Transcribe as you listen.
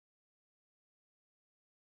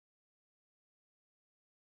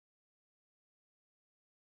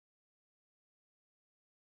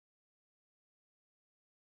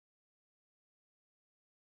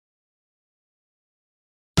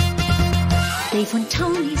They've won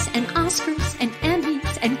Tonys and Oscars and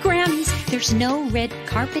Emmys and Grammys. There's no red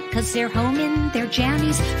carpet 'cause they're home in their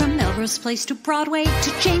jammies. From Melrose Place to Broadway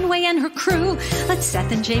to Janeway and her crew. Let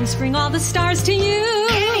Seth and James bring all the stars to you.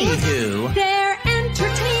 Anywho, they're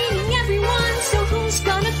entertaining everyone, so who's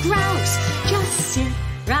gonna grouse? Just sit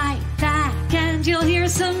right back and you'll hear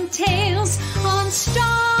some tales on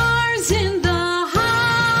Stars in the House.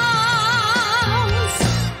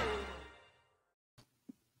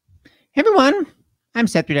 Hey everyone, I'm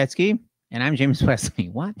Seth Rudetsky, and I'm James Wesley.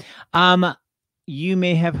 What? You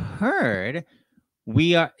may have heard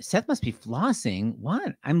Seth must be flossing.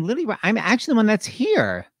 What? I'm actually the one that's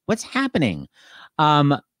here. What's happening?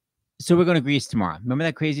 So we're going to Greece tomorrow. Remember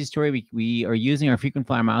that crazy story? We are using our frequent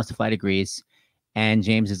flyer miles to fly to Greece, and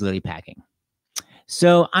James is literally packing.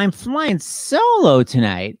 So I'm flying solo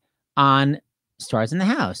tonight on Stars in the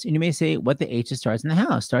House. And you may say, what the H is Stars in the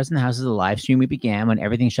House? Stars in the House is a live stream we began when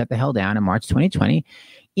everything shut the hell down in March 2020.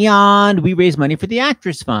 And we raised money for the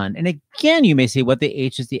Actors Fund. And again, you may say, what the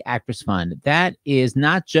H is the Actors Fund? That is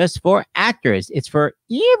not just for actors. It's for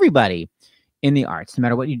everybody in the arts, no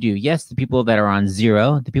matter what you do. Yes, the people that are on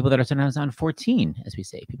 0, the people that are sometimes on 14, as we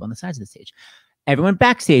say, people on the sides of the stage, everyone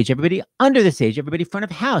backstage, everybody under the stage, everybody front of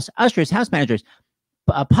house, ushers, house managers,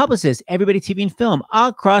 publicists, everybody TV and film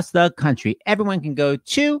across the country. Everyone can go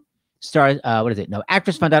to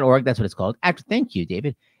actorsfund.org. That's what it's called. Thank you,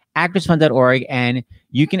 David. Actorsfund.org, and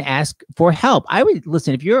you can ask for help. I would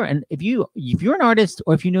listen if you're an artist,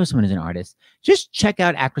 or if you know someone who's an artist, just check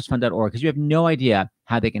out actorsfund.org, because you have no idea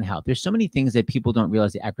how they can help. There's so many things that people don't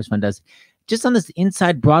realize the Actors Fund does. Just on this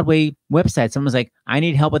Inside Broadway website, someone's like, I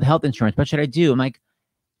need help with health insurance. What should I do? I'm like,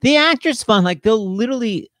 the Actors Fund, like they'll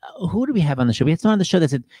literally, who do we have on the show? We had someone on the show that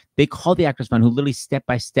said they called the Actors Fund, who literally step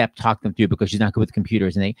by step talked them through, because she's not good with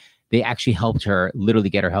computers, and they actually helped her literally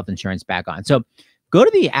get her health insurance back on. So go to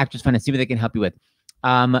the Actors Fund and see what they can help you with.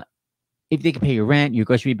 If they can pay your rent, your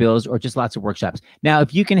grocery bills, or just lots of workshops. Now,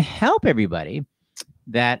 if you can help everybody,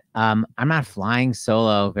 that I'm not flying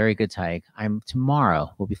solo. Very good, Tyke.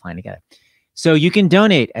 Tomorrow we'll be flying together. So you can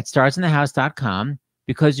donate at starsinthehouse.com,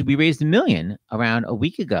 because we raised $1 million around a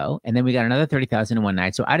week ago, and then we got another 30,000 in one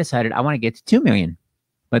night. So I decided I want to get to 2 million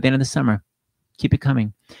by the end of the summer. Keep it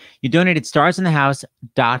coming. You donate at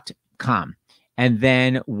starsinthehouse.com, and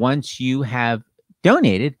then once you have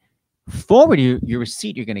donated, forward your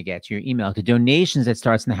receipt you're going to get to your email to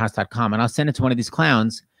donations@starsinthehouse.com, and I'll send it to one of these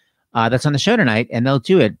clowns that's on the show tonight, and they'll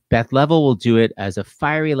do it. Beth Leavel will do it as a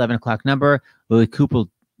fiery 11 o'clock number. Lilli Cooper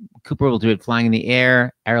will do it flying in the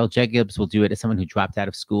air. Arielle Jacobs will do it as someone who dropped out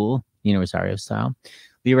of school, Rosario style.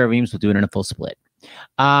 Reams will do it in a full split.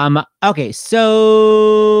 Okay,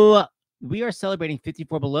 so we are celebrating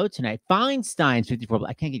 54 Below tonight. Feinstein's 54 Below.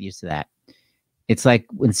 I can't get used to that. It's like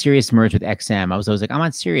when Sirius merged with XM. I was always like, I'm on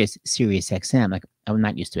SiriusXM. Like, I'm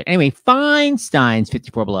not used to it. Anyway, Feinstein's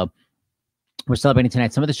 54 Below. We're celebrating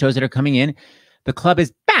tonight. Some of the shows that are coming in. The club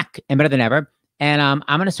is back and better than ever. And I'm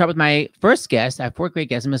going to start with my first guest. I have 4 great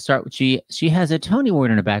guests. I'm going to start with she has a Tony Award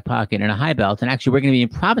in her back pocket and a high belt. And actually, we're going to be in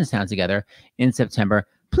Provincetown together in September.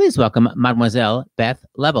 Please welcome Mademoiselle Beth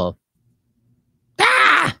Leavel.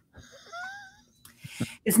 Ah!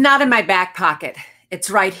 It's not in my back pocket. It's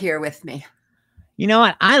right here with me. You know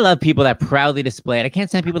what? I love people that proudly display it. I can't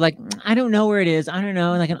stand people like, I don't know where it is. I don't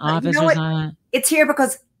know, like an office or something. It's here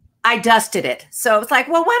because I dusted it. So it's like,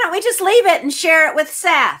 well, why don't we just leave it and share it with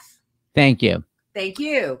Seth? Thank you. Thank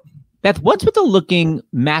you. Beth, what's with the looking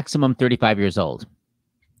maximum 35 years old?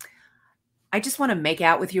 I just want to make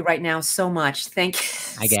out with you right now so much. Thank you.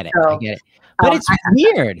 I get it. But it's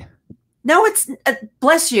weird. No, it's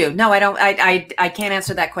bless you. No, I don't. I can't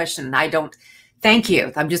answer that question. I don't. Thank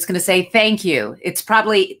you. I'm just going to say thank you. It's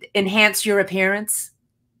probably enhanced your appearance.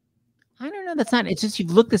 I don't know. That's not. It's just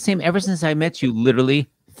you've looked the same ever since I met you, literally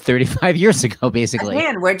 35 years ago, basically.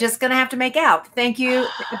 Again, we're just going to have to make out. Thank you.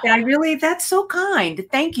 That's so kind.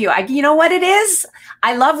 Thank you. You know what it is?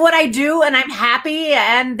 I love what I do and I'm happy.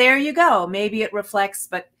 And there you go. Maybe it reflects,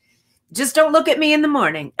 but just don't look at me in the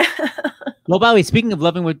morning. Well, by the way, speaking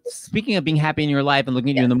of being happy in your life and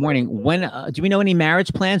looking at you in the morning, when do we know any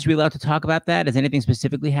marriage plans? Are we allowed to talk about that? Is anything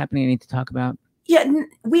specifically happening I need to talk about? Yeah,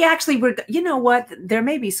 we actually were. You know what? There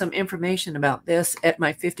may be some information about this at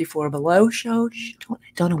my 54 Below show.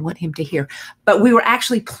 Don't want him to hear. But we were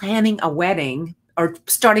actually planning a wedding, or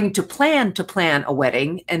starting to plan a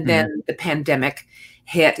wedding, and then the pandemic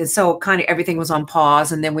hit, and so kind of everything was on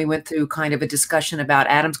pause. And then we went through kind of a discussion about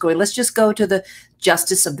Adam's going, let's just go to the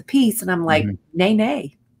justice of the peace. And I'm like,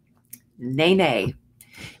 nay.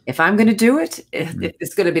 If I'm going to do it, if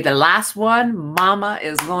it's going to be the last one, Mama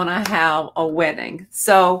is going to have a wedding.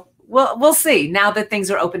 So we'll see. Now that things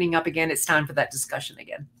are opening up again, it's time for that discussion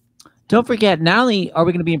again. Don't forget, not only are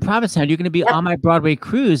we going to be in Provincetown, you're going to be on my Broadway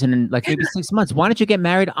cruise in like maybe 6 months. Why don't you get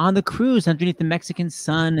married on the cruise underneath the Mexican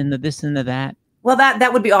sun and the this and the that? Well,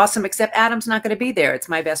 that would be awesome, except Adam's not going to be there. It's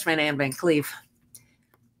my best friend, Anne Van Cleve.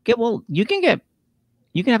 Well, you can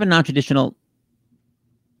have a non-traditional,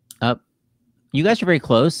 you guys are very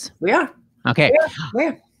close. We are. Okay. We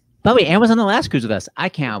are. By the way, Anne was on the last cruise with us. I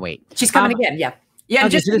can't wait. She's coming again. Yeah. Yeah, okay,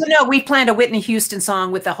 just so you know, we planned a Whitney Houston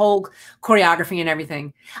song with the whole choreography and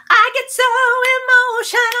everything. I get so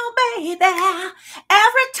emotional, baby,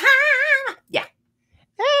 every time. Yeah.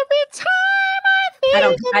 Every time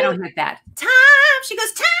I don't hit that. Time, she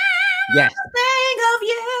goes, time, yes. think of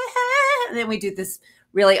you. And then we do this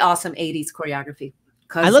really awesome 80s choreography.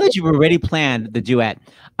 I love that you've already planned the duet.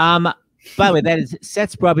 By the way, that is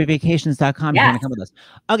setsbroadwayvacations.com. You're going to come with us.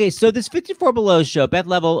 Okay, so this 54 Below show, Beth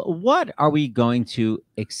Leavel, what are we going to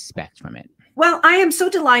expect from it? Well, I am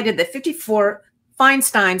so delighted that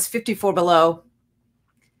Feinstein's 54 Below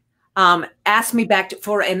asked me back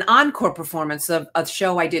for an encore performance of a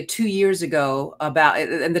show I did 2 years ago about,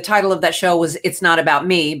 and the title of that show was It's Not About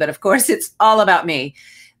Me, but of course it's all about me.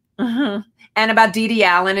 And about Dee Dee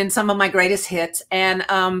Allen and some of my greatest hits. And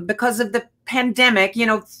because of the pandemic, you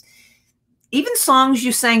know, even songs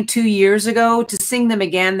you sang 2 years ago, to sing them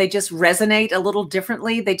again, they just resonate a little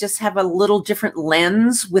differently. They just have a little different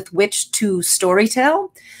lens with which to storytell.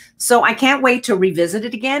 So I can't wait to revisit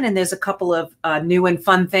it again. And there's a couple of new and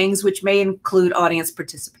fun things, which may include audience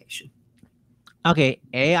participation. Okay.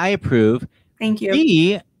 A, I approve. Thank you.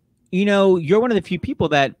 B, you know, you're one of the few people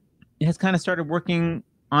that has kind of started working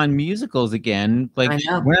on musicals again. Like,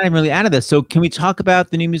 we're not even really out of this. So can we talk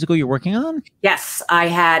about the new musical you're working on? Yes, I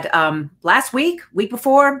had last week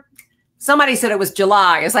before, somebody said it was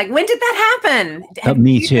July. It's like, when did that happen?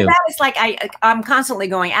 Me too. It's like I'm constantly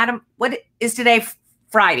going, Adam, what is today?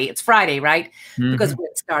 Friday. It's Friday, right? Because we're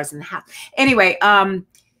stars in the house. Anyway,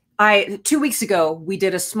 2 weeks ago, we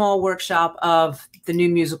did a small workshop of the new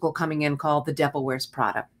musical coming in called The Devil Wears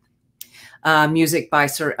Prada. Music by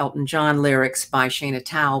Sir Elton John, lyrics by Shana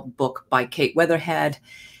Tao, book by Kate Weatherhead,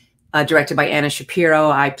 directed by Anna Shapiro.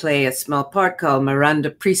 I play a small part called Miranda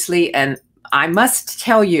Priestley, and I must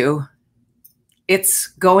tell you, it's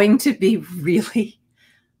going to be really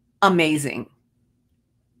amazing.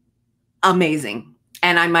 Amazing.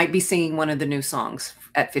 And I might be singing one of the new songs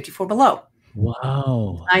at 54 Below.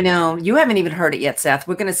 Wow. I know. You haven't even heard it yet, Seth.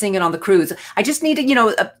 We're going to sing it on the cruise. I just needed, you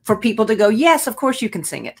know, for people to go, yes, of course you can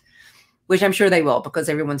sing it. Which I'm sure they will, because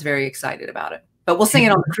everyone's very excited about it. But we'll sing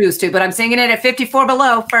it on the cruise too. But I'm singing it at 54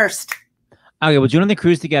 Below first. Okay, we'll do it on the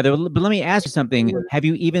cruise together. But let me ask you something. Have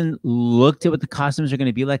you even looked at what the costumes are going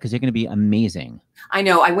to be like? Because they're going to be amazing. I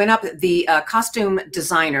know. I went up, the costume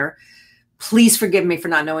designer, please forgive me for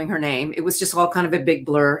not knowing her name. It was just all kind of a big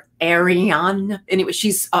blur. Arielle. And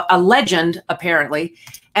she's a legend, apparently.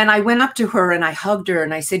 And I went up to her and I hugged her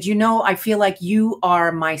and I said, you know, I feel like you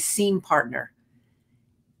are my scene partner.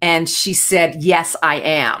 And she said, yes, I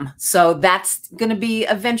am. So that's going to be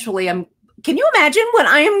eventually. Can you imagine what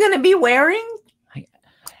I am going to be wearing?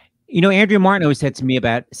 You know, Andrea Martin always said to me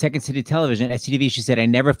about Second City Television, SCTV, she said, I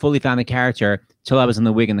never fully found the character till I was in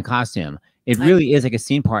the wig and the costume. It really is like a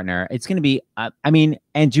scene partner. It's going to be, I mean,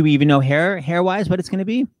 and do we even know hair-wise what it's going to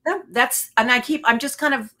be? No, I'm just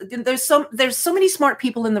kind of, there's so many smart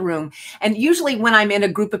people in the room. And usually when I'm in a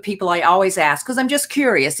group of people, I always ask, because I'm just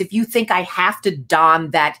curious, if you think I have to don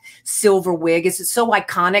that silver wig, is it so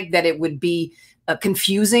iconic that it would be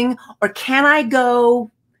confusing? Or can I go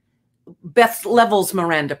Beth Leavel's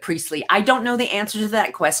Miranda Priestley? I don't know the answer to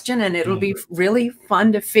that question, and it'll be really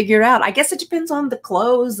fun to figure out. I guess it depends on the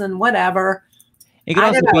clothes and whatever. It could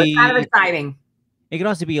also be it's kind of exciting. It could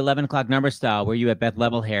also be 11 o'clock number style, where you have Beth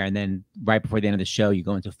Leavel hair, and then right before the end of the show, you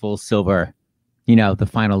go into full silver, you know, the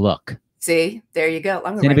final look. See, there you go.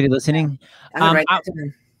 Is anybody listening?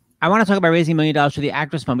 I want to talk about raising $1 million for the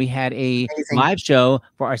Actors Fund. We had a live show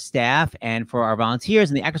for our staff and for our volunteers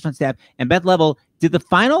and the Actors Fund staff. And Beth Leavel did the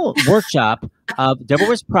final workshop of Devil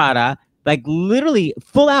Wears Prada, like literally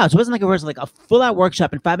full out. So it wasn't like a rehearsal, like a full out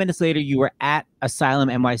workshop. And 5 minutes later, you were at Asylum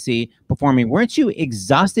NYC performing. Weren't you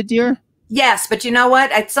exhausted, dear? Yes, but you know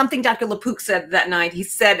what? It's something Dr. LaPook said that night. He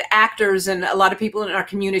said actors and a lot of people in our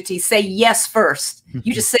community say yes first.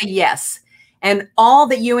 You just say yes. And all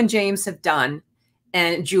that you and James have done,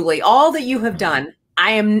 and Julie, all that you have done,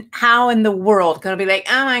 I am how in the world going to be like,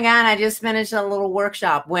 oh my God, I just finished a little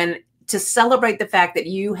workshop, when to celebrate the fact that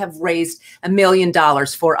you have raised $1 million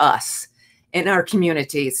for us in our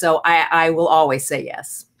community. So I will always say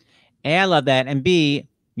yes. A, I love that. And B,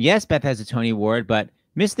 yes, Beth has a Tony Award, but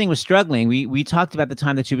Miss Thing was struggling. We talked about the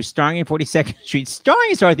time that she was starring in 42nd Street,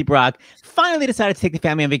 starring as Dorothy Brock, finally decided to take the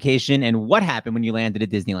family on vacation. And what happened when you landed at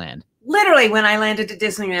Disneyland? Literally, when I landed at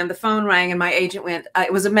Disneyland, the phone rang and my agent went,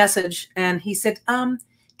 it was a message. And he said, can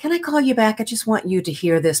I call you back? I just want you to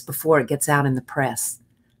hear this before it gets out in the press.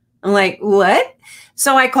 I'm like, what?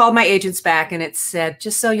 So I called my agents back and it said,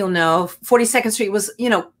 just so you'll know, 42nd Street was,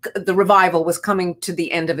 the revival was coming to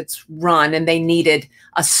the end of its run and they needed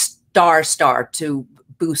a star to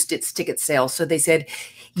boost its ticket sales. So they said,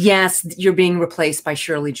 yes, you're being replaced by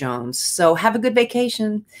Shirley Jones. So have a good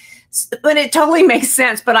vacation. But it totally makes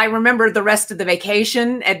sense. But I remember the rest of the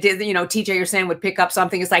vacation at Disney, TJ or Sam would pick up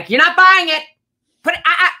something. It's like, you're not buying it. Put it,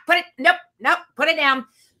 nope, put it down.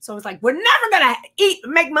 So it's like, we're never going to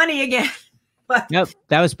make money again. But nope,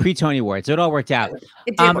 that was pre-Tony Award. So it all worked out.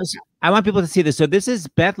 It did work out. I want people to see this. So this is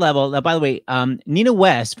Beth Leavel. By the way, Nina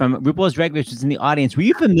West from RuPaul's Drag Race was in the audience. Were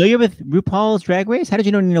you familiar with RuPaul's Drag Race? How did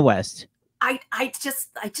you know Nina West? I just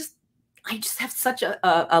have such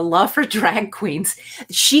a love for drag queens.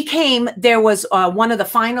 She came, there was one of the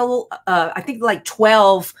final, I think like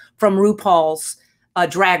 12 from RuPaul's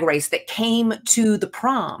Drag Race that came to the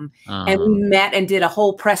prom and we met and did a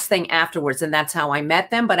whole press thing afterwards. And that's how I met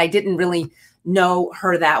them. But I didn't really know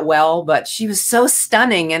her that well, but she was so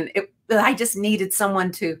stunning. And I just needed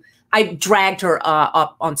someone I dragged her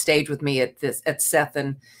up on stage with me at Seth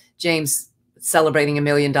and James celebrating $1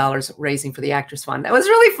 million raising for the Actors Fund. That was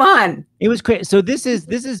really fun. It was great. So this is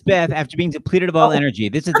Beth after being depleted of all energy.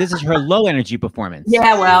 This is her low energy performance.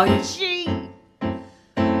 Yeah, well,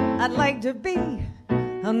 I'd like to be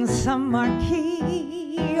on some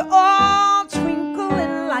marquee, all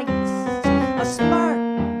twinkling lights, a spark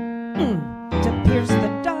to pierce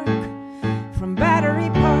the dark from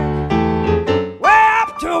Battery Park, way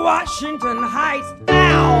up to Washington Heights.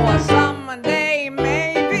 Now someday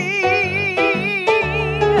maybe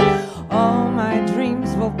all my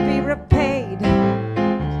dreams will be repaid.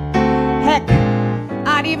 Heck,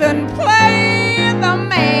 I'd even play the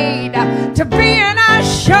maid to be in a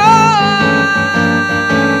show.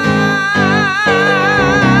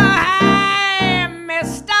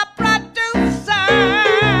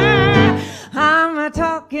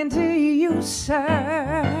 To you, sir.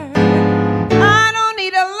 I don't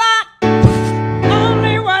need a lot,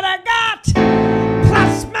 only what I got,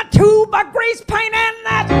 plus my tube of grease paint and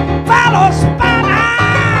that fellow spot.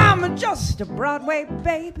 I'm just a Broadway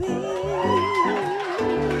baby,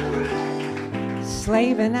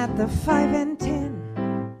 slaving at the 5 and 10.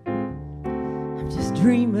 I'm just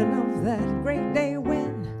dreaming of that great day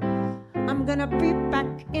when I'm gonna be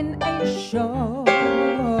back in a show.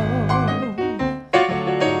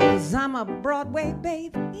 I'm a Broadway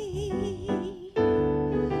baby.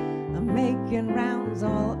 I'm making rounds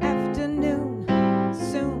all afternoon.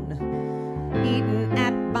 Soon, eating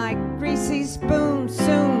at my greasy spoon.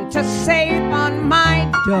 Soon to save on my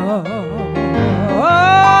dough.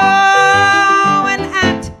 Oh, and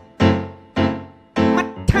at my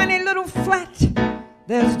tiny little flat,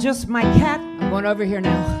 there's just my cat. I'm going over here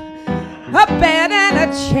now. A bed and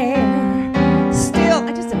a chair. Still,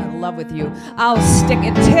 I just am in love with you. I'll stick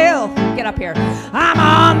it till, get up here, I'm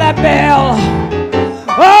on that bill.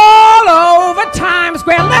 All over Times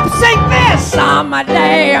Square, lip sync this on my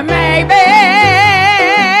day, maybe.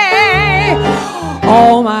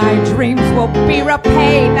 All my dreams will be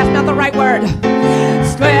repaid. That's not the right word.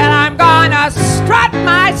 Still, I'm gonna strut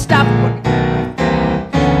my stuff.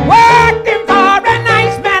 Working for a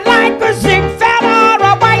nice man like a Ziegfeld or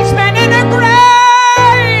a Weissman in a great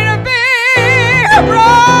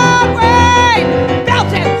Broadway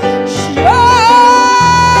belted show.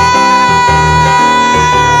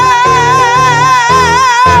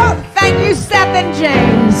 Thank you, Seth and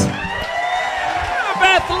James.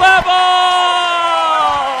 Beth Leavel.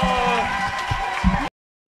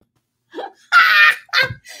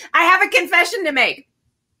 I have a confession to make.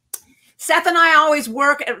 Seth and I always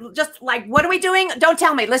work just like, what are we doing? Don't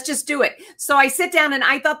tell me. Let's just do it. So I sit down and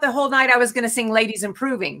I thought the whole night I was going to sing Ladies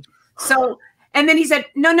Improving. So, and then he said,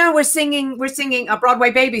 no, we're singing a Broadway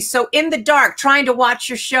Baby. So in the dark, trying to watch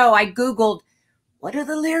your show, I Googled, what are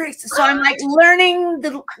the lyrics? So I'm like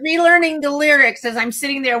relearning the lyrics as I'm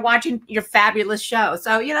sitting there watching your fabulous show.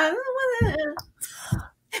 So,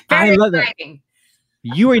 very exciting.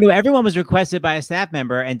 Everyone was requested by a staff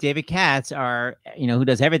member, and David Katz, who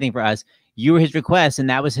does everything for us, you were his request, and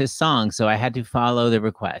that was his song. So I had to follow the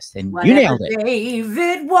request, and you nailed it.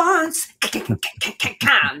 David wants, David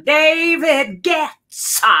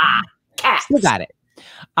gets, Katz. You got it.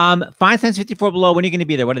 Feinstein's 54 Below. When are you going to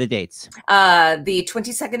be there? What are the dates? The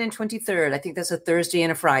 22nd and 23rd. I think that's a Thursday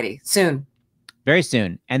and a Friday. Soon. Very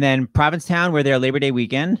soon. And then Provincetown, we're there Labor Day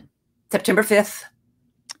weekend. September 5th.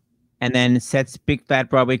 And then Seth's Big Fat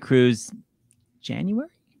Broadway Cruise,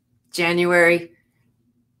 January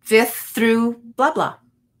 5th through blah, blah.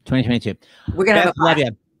 2022. We're going to have a love you.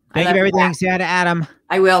 Thank you for everything. Say hi to Adam.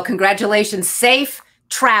 I will. Congratulations. Safe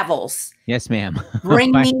travels. Yes, ma'am.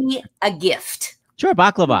 Bring me a gift. Sure,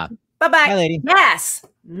 baklava. Bye-bye. Hi, lady. Yes.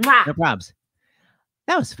 Mwah. No probs.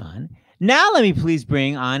 That was fun. Now let me please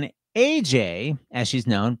bring on AJ, as she's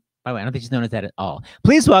known. By the way, I don't think she's known as that at all.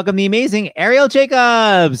 Please welcome the amazing Arielle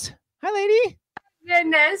Jacobs. Hi, lady.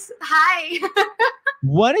 Goodness. Hi.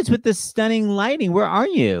 What is with the stunning lighting? Where are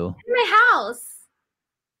you? In my house.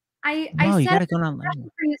 I you said gotta go on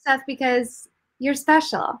for you, Seth, because you're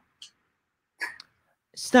special.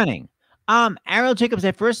 Stunning. Arielle Jacobs,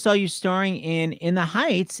 I first saw you starring in the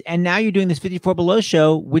Heights, and now you're doing this 54 Below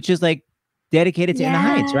show, which is like dedicated to In the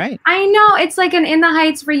Heights, right? I know. It's like an In the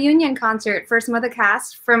Heights reunion concert for some of the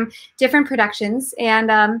cast from different productions,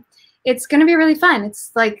 and it's going to be really fun.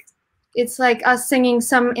 It's like us singing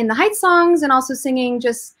some In the Heights songs and also singing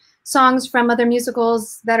just songs from other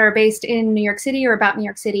musicals that are based in New York City or about New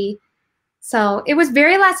York City. So it was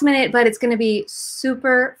very last minute, but it's going to be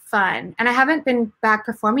super fun. And I haven't been back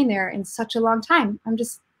performing there in such a long time.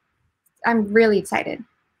 I'm really excited.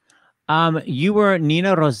 You were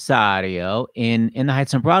Nina Rosario in the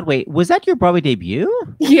Heights on Broadway. Was that your Broadway debut?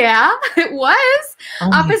 Yeah, it was.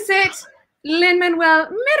 Opposite Lin-Manuel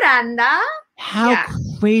Miranda. How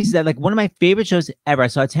crazy is that? Like one of my favorite shows ever. I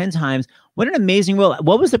saw it 10 times. What an amazing role.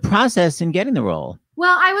 What was the process in getting the role?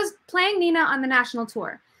 Well, I was playing Nina on the national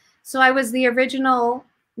tour. So I was the original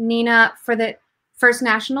Nina for the first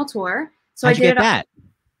national tour. So How'd you get that?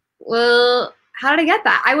 Well, how did I get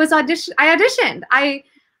that? I auditioned.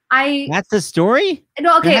 I That's the story?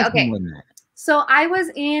 No, okay. So I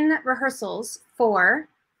was in rehearsals for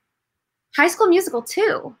High School Musical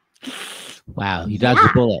 2. Wow, you dodged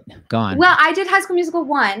the bullet. Go on. Well, I did High School Musical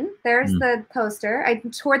 1. There's the poster. I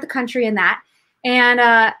toured the country in that.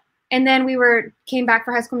 And then we came back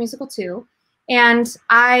for High School Musical 2. And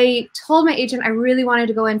I told my agent I really wanted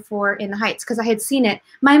to go in for In the Heights because I had seen it.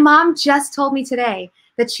 My mom just told me today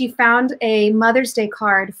that she found a Mother's Day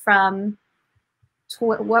card from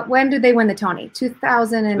when did they win the Tony?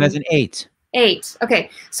 2008. 8. Okay.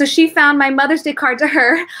 So she found my Mother's Day card to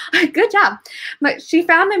her. Good job. But she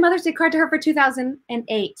found my Mother's Day card to her for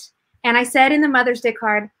 2008. And I said in the Mother's Day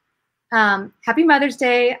card, Happy Mother's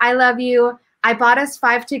Day. I love you. I bought us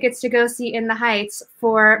 5 tickets to go see In the Heights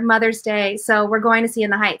for Mother's Day. So we're going to see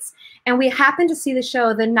In the Heights. And we happened to see the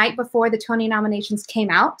show the night before the Tony nominations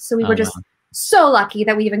came out. So we were just so lucky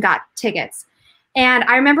that we even got tickets. And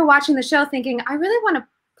I remember watching the show thinking, I really want to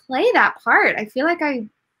play that part. I feel like I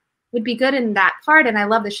would be good in that part. And I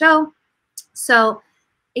love the show. So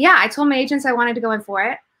yeah, I told my agents I wanted to go in for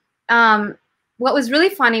it. What was really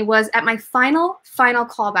funny was at my final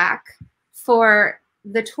callback for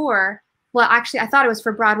the tour. Well, actually, I thought it was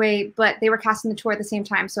for Broadway, but they were casting the tour at the same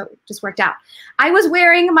time, so it just worked out. I was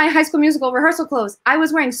wearing my High School Musical rehearsal clothes. I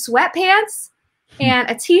was wearing sweatpants and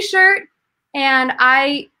a T-shirt, and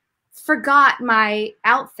I forgot my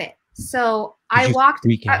outfit. So I walked.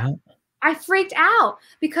 I freaked out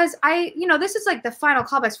because this is like the final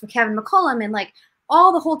callbacks for Kevin McCollum and like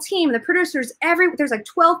all the whole team, the producers, there's like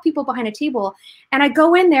 12 people behind a table, and I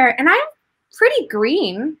go in there and I'm pretty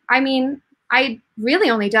green. I mean, I really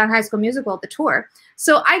only done High School Musical at the tour.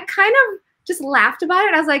 So I kind of just laughed about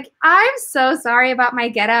it. I was like, I'm so sorry about my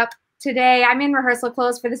getup today. I'm in rehearsal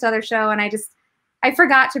clothes for this other show. And I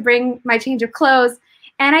forgot to bring my change of clothes.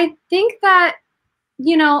 And I think that,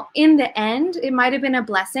 in the end, it might've been a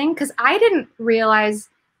blessing because I didn't realize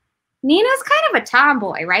Nina's kind of a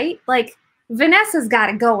tomboy, right? Like Vanessa's got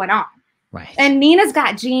it going on. Right. And Nina's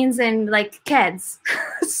got jeans and like kids.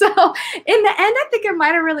 So in the end, I think it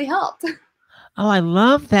might've really helped. Oh, I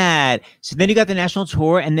love that. So then you got the national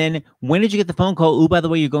tour. And then when did you get the phone call? Oh, by the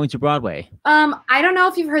way, you're going to Broadway. I don't know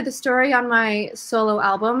if you've heard the story on my solo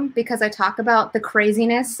album because I talk about the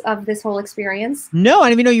craziness of this whole experience. No, I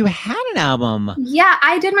didn't even know you had an album. Yeah,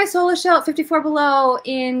 I did my solo show at 54 Below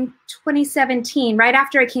in 2017, right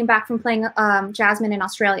after I came back from playing Jasmine in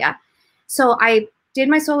Australia. So I did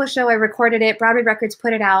my solo show. I recorded it. Broadway Records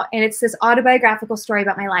put it out. And it's this autobiographical story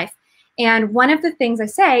about my life. And one of the things I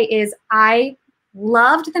say is I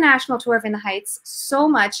loved the national tour of In the Heights so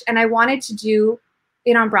much, and I wanted to do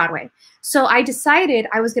it on Broadway. So I decided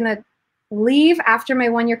I was going to leave after my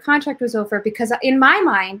 1-year contract was over because in my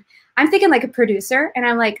mind, I'm thinking like a producer, and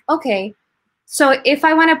I'm like, okay, so if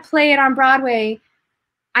I want to play it on Broadway,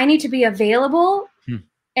 I need to be available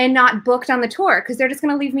and not booked on the tour because they're just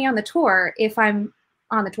going to leave me on the tour if I'm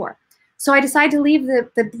on the tour. So I decided to leave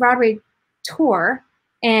the Broadway tour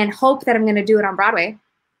and hope that I'm going to do it on Broadway.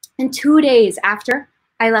 And 2 days after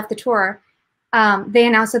I left the tour, they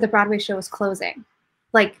announced that the Broadway show was closing,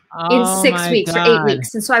 like in 6 weeks or 8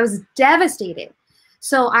 weeks. And so I was devastated.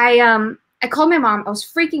 So I called my mom. I was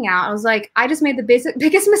freaking out. I was like, I just made the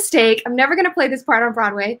biggest mistake. I'm never going to play this part on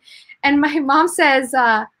Broadway. And my mom says,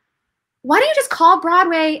 why don't you just call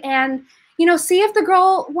Broadway and, see if the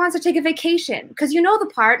girl wants to take a vacation? Because you know the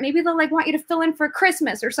part. Maybe they'll want you to fill in for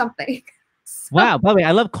Christmas or something. So, wow. Probably. I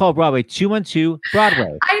love Call Broadway, 212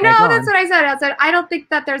 Broadway. I know. That's what I said. I said, I don't think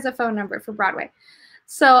that there's a phone number for Broadway.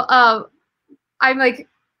 So I'm like,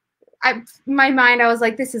 my mind, I was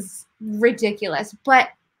like, this is ridiculous. And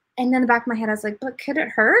then in the back of my head, I was like, but could it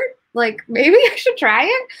hurt? Like, maybe I should try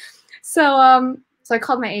it. So I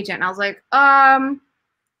called my agent and I was like,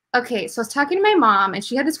 okay, so I was talking to my mom and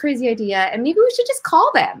she had this crazy idea and maybe we should just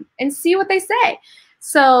call them and see what they say.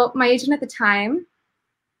 So my agent at the time,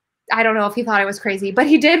 I don't know if he thought I was crazy, but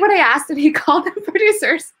he did what I asked and he called the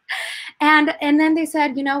producers. And then they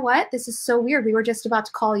said, you know what? This is so weird. We were just about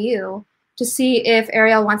to call you to see if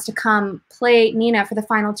Arielle wants to come play Nina for the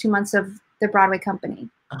final 2 months of the Broadway company.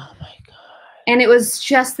 Oh my God. And it was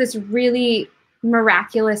just this really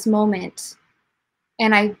miraculous moment.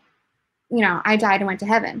 And I died and went to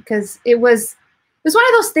heaven because it was one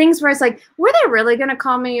of those things where it's like, were they really going to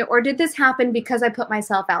call me or did this happen because I put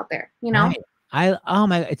myself out there, Right. Oh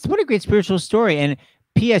my, it's what a great spiritual story. And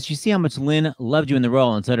P.S. you see how much Lynn loved you in the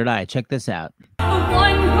role, and so did I. Check this out. The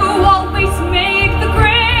one who always made the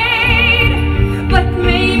grade, but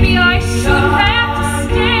maybe I should have to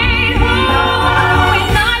stay home.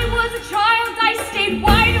 When I was a child, I stayed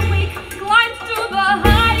wide awake, climbed to the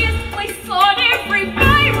highest place on every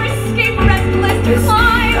fire escape, restless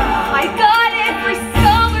climb. I got every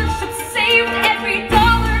scholarship, saved every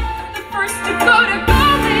dollar, the first to go to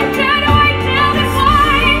college, and I tell it why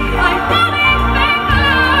I thought it back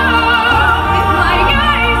home with my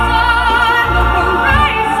eyes on the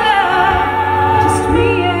horizon, just me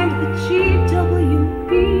and the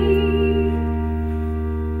GWB,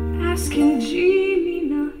 asking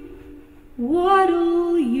Gina,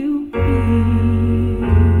 what'll you be?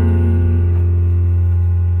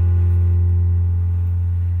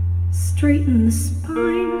 Straighten the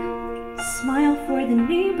spine, smile for the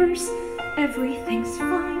neighbors, everything's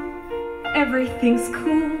fine, everything's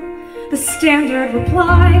cool. The standard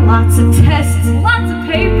reply, lots of tests, lots of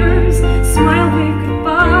papers, smile, wave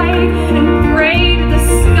goodbye, and pray to the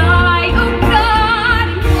sky. Oh God,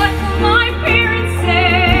 and what will my parents say?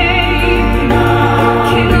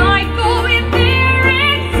 Can I go in there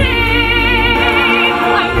and say,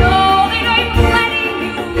 I know that I'm letting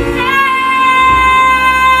you down,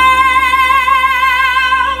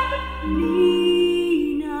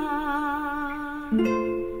 Nina?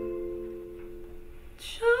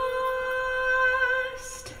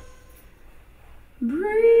 Just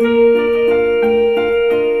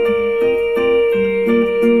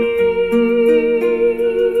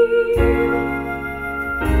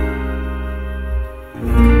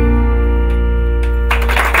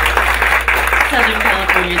Southern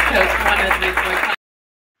California's Coast One makes more.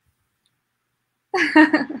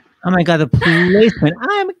 Oh my God, the placement.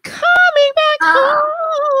 I'm coming back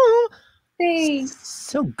home. Thanks.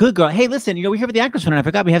 So good, girl. Hey, listen, we're here for the Actors Fund. I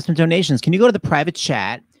forgot we have some donations. Can you go to the private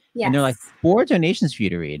chat? Yes. And there are like 4 donations for you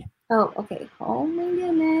to read. Oh, okay. Oh my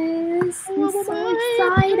goodness. I'm so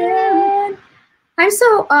excited. I'm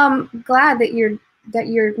so glad that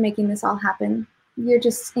you're making this all happen. You're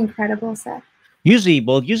just incredible, Seth. Usually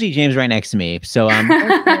James right next to me. So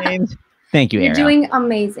James. Thank you, You're Arielle. doing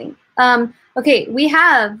amazing. Okay, we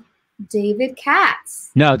have David Katz.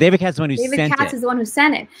 No, David Katz is the one who David sent Katz it. is the one who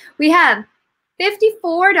sent it. We have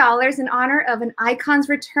 $54 in honor of an icon's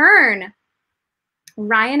return.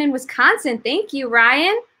 Ryan in Wisconsin. Thank you,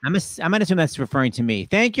 Ryan. I'm gonna assume that's referring to me.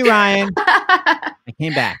 Thank you, Ryan. I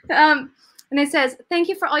came back. And it says, thank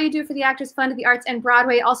you for all you do for the Actors Fund of the Arts and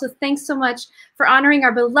Broadway. Also, thanks so much for honoring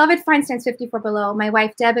our beloved Feinstein's 54 Below. My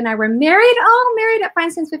wife, Deb, and I were married at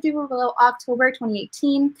Feinstein's 54 Below October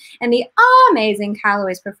 2018. And the amazing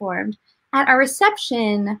Callaways performed at our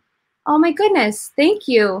reception. Oh, my goodness. Thank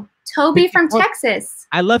you. Toby from Texas.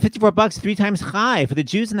 I love $54 3 times high for the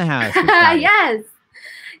Jews in the house. Yes.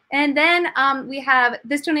 And then we have,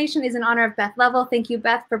 this donation is in honor of Beth Leavel. Thank you,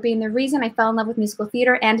 Beth, for being the reason I fell in love with musical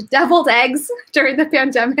theater and deviled eggs during the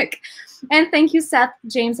pandemic. And thank you, Seth,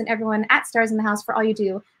 James, and everyone at Stars in the House for all you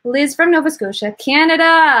do. Liz from Nova Scotia,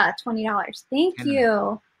 Canada, $20. Thank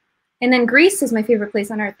you. And then Greece is my favorite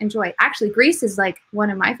place on earth. Enjoy. Actually, Greece is like one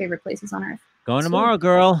of my favorite places on earth. Going tomorrow,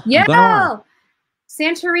 girl. Yeah. Going tomorrow.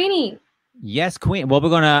 Santorini, Yes, Queen. Well, we're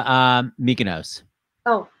going to Mykonos.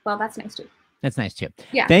 Oh, well, that's nice too. That's nice too.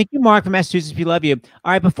 Yeah. Thank you, Mark from Massachusetts. We love you.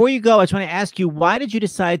 All right, before you go, I just want to ask you, why did you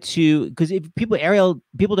decide to? Because if people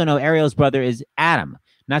don't know, Arielle's brother is Adam.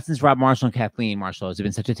 Not since Rob Marshall and Kathleen Marshall has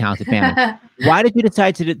been such a talented family. Why did you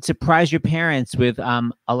decide to surprise your parents with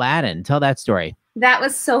Aladdin? Tell that story. That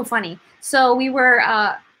was so funny. So we were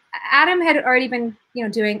Adam had already been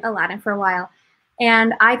doing Aladdin for a while,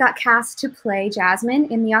 and I got cast to play Jasmine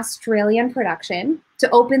in the Australian production to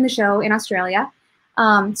open the show in Australia.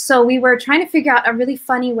 So we were trying to figure out a really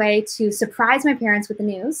funny way to surprise my parents with the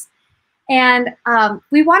news. And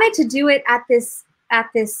we wanted to do it at this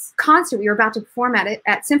concert we were about to perform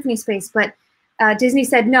at Symphony Space, but Disney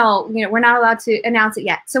said, no, we're not allowed to announce it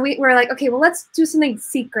yet. So we were like, okay, well, let's do something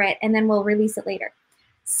secret and then we'll release it later.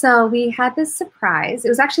 So we had this surprise. It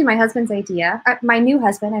was actually my husband's idea. My new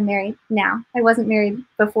husband, I'm married now. I wasn't married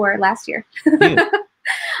before last year.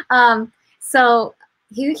 So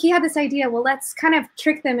he had this idea, well, let's kind of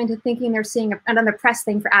trick them into thinking they're seeing another press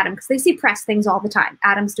thing for Adam, because they see press things all the time.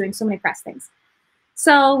 Adam's doing so many press things.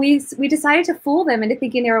 So we decided to fool them into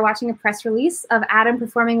thinking they were watching a press release of Adam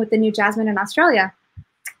performing with the new Jasmine in Australia,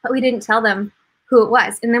 but we didn't tell them who it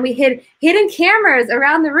was. And then we hid hidden cameras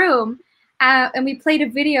around the room, and we played a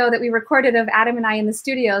video that we recorded of Adam and I in the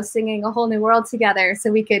studio singing A Whole New World together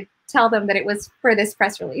so we could tell them that it was for this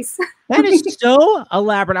press release. That is so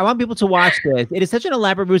elaborate. I want people to watch this. It is such an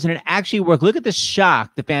elaborate ruse, and it actually worked. Look at the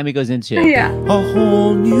shock the family goes into. Yeah. A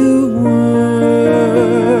whole new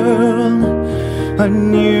world, a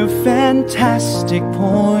new fantastic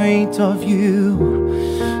point of view.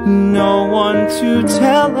 No one to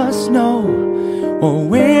tell us no, or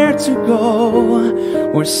where to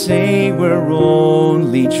go, or say we're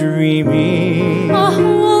only dreaming. A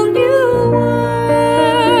whole new world,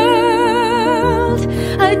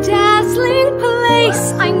 a dazzling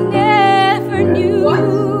place I never knew.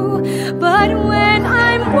 But when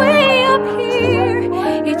I'm way up here,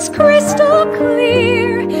 it's crystal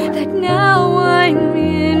clear that now I'm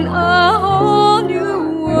in a whole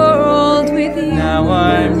new world with you. Now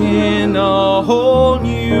I'm in a whole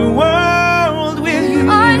new world with you.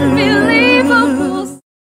 Unbelievable.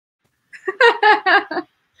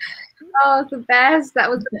 Oh, it's the best. That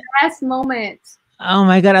was the best moment. Oh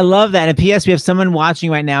my God, I love that. And P.S. We have someone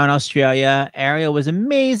watching right now in Australia. Arielle was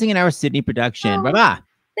amazing in our Sydney production. Oh. Bye-bye.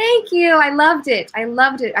 Thank you. I loved it. I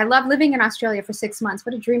loved it. I love living in Australia for 6 months.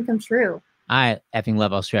 What a dream come true. I effing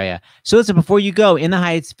love Australia. So listen, before you go, In the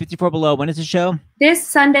Heights, 54 Below, when is the show? This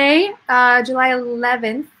Sunday, July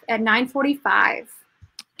 11th at 9:45.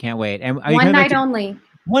 Can't wait. And are you One coming back night to- only.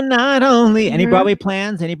 One night only. Any Mhm. Broadway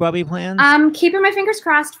plans? Any Broadway plans? Keeping my fingers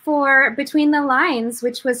crossed for Between the Lines,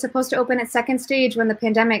 which was supposed to open at Second Stage when the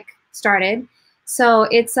pandemic started. So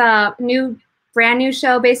it's a brand new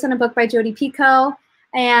show based on a book by Jodi Picoult,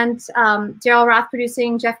 and Daryl Roth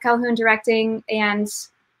producing, Jeff Calhoun directing, and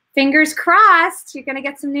fingers crossed, you're going to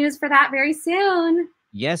get some news for that very soon.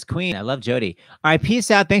 Yes, Queen. I love Jody. All right,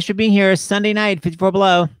 peace out. Thanks for being here. Sunday night, 54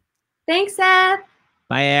 Below. Thanks, Seth.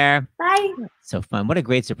 Bye, Air. Bye. So fun. What a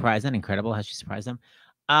great surprise. Isn't that incredible how she surprised them?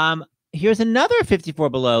 Here's another 54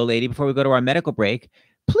 Below lady before we go to our medical break.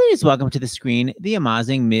 Please welcome to the screen the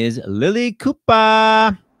amazing Ms. Lilli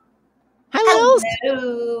Cooper. Hello.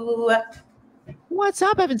 Hello. What's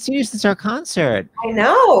up? I haven't seen you since our concert. I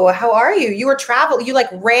know. How are you? You were you like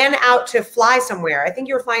ran out to fly somewhere. I think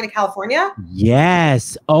you were flying to California.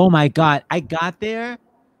 Yes. Oh my God. I got there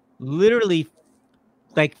literally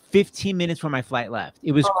like 15 minutes before my flight left.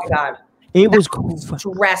 It was, Oh my God. it was,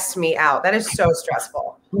 Stressed me out. That is so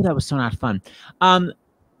stressful. oh, that was so not fun.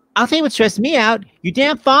 I'll tell you what stressed me out. Your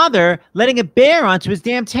damn father letting a bear onto his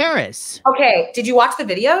damn terrace. Okay. Did you watch the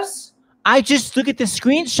videos? I just look at the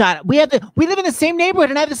screenshot. We live in the same neighborhood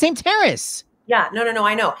and I have the same terrace. Yeah. No,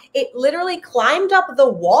 I know. It literally climbed up the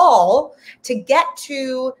wall to get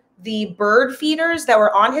to the bird feeders that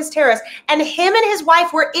were on his terrace, and him and his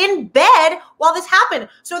wife were in bed while this happened.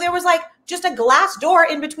 So there was like just a glass door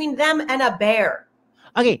in between them and a bear.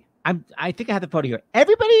 Okay, I think I have the photo here.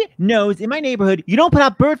 Everybody knows in my neighborhood you don't put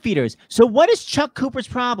out bird feeders. So what is Chuck Cooper's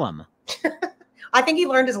problem? I think he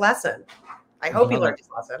learned his lesson. I hope he learned his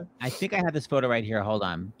lesson. I think I have this photo right here. Hold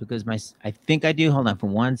on, because I think I do. Hold on for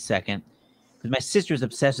 1 second, because my sister is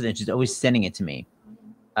obsessed with it. She's always sending it to me.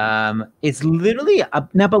 It's literally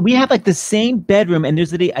now, but we have like the same bedroom, and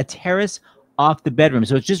there's literally a terrace off the bedroom,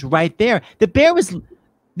 so it's just right there. The bear was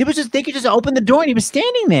They could just open the door and he was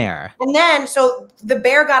standing there. And then, so the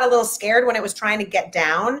bear got a little scared when it was trying to get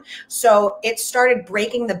down. So it started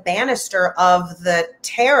breaking the banister of the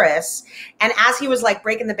terrace. And as he was like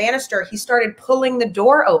breaking the banister, he started pulling the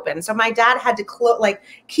door open. So my dad had to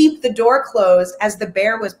keep the door closed as the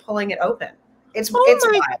bear was pulling it open. It's wild. It's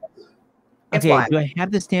okay, wild. do I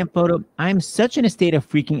have the stamp photo? I'm such in a state of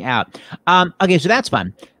freaking out. Okay, so that's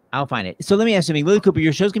fun. I'll find it. So let me ask you something. Lilli Cooper,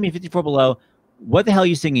 your show's going to be 54 Below. What the hell are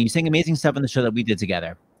you singing? You sing amazing stuff on the show that we did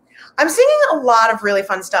together. I'm singing a lot of really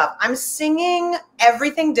fun stuff. I'm singing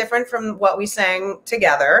everything different from what we sang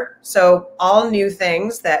together. So all new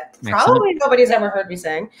things that probably nobody's ever heard me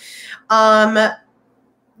sing. The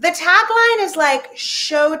tagline is like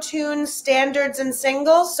show tunes, standards, and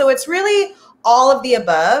singles. So it's really all of the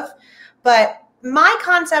above. But my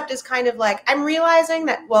concept is kind of like, I'm realizing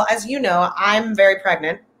that, well, as you know, I'm very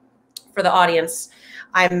pregnant. For the audience,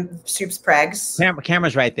 I'm Soup's pregs.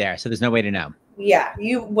 Camera's right there, so there's no way to know. Yeah,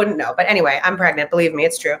 you wouldn't know. But anyway, I'm pregnant. Believe me,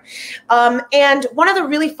 it's true. And one of the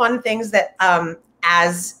really fun things that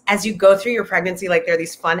as you go through your pregnancy, like there are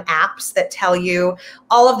these fun apps that tell you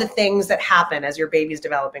all of the things that happen as your baby's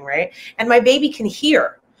developing, right? And my baby can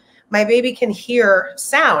hear. My baby can hear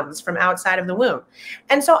sounds from outside of the womb.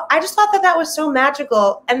 And so I just thought that that was so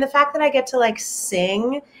magical. And the fact that I get to like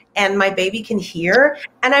sing and my baby can hear,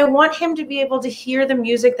 and I want him to be able to hear the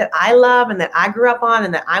music that I love and that I grew up on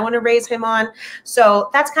and that I want to raise him on. So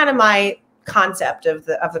that's kind of my concept of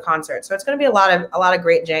the concert. So it's going to be a lot of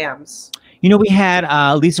great jams. You know, we had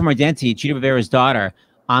Lisa Mordenti, Cheetah Rivera's daughter,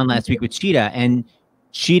 on last week with Cheetah, and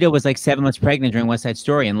Cheetah was like 7 months pregnant during West Side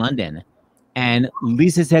Story in London. And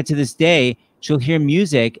Lisa said to this day, she'll hear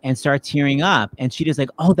music and start tearing up. And Cheetah's like,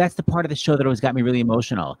 oh, that's the part of the show that always got me really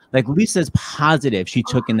emotional. Like Lisa's positive she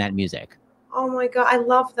took in that music. Oh my God, I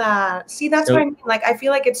love that. See, that's what I mean. Like, I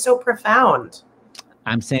feel like it's so profound.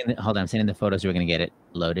 I'm saying that, hold on, I'm sending the photos. We're going to get it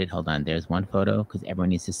loaded. Hold on. There's one photo because everyone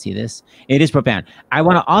needs to see this. It is profound. I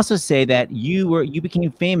want to also say that you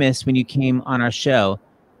became famous when you came on our show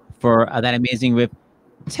for that amazing riff.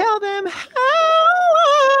 Tell them how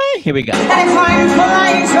I... Here we go.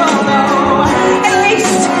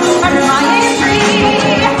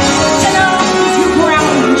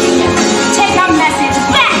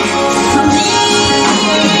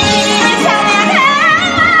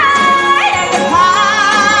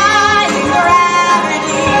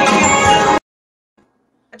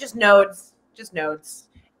 Just nodes.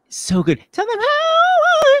 So good. Tell them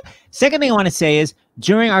how. Second thing I want to say is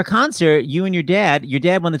during our concert, you and your dad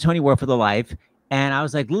won the Tony Award for The Life. And I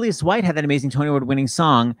was like, Lillias White had that amazing Tony Award winning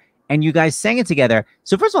song. And you guys sang it together.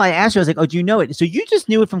 So first of all, I asked you, I was like, oh, do you know it? So you just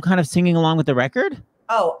knew it from kind of singing along with the record?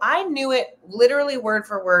 Oh, I knew it literally word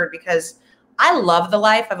for word because I love The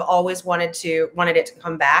Life. I've always wanted it to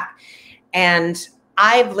come back. And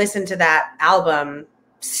I've listened to that album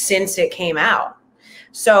since it came out.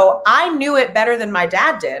 So I knew it better than my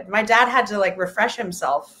dad did. My dad had to like refresh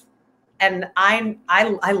himself. And I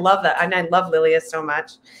love that. And I love Lillias so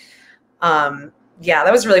much. Yeah,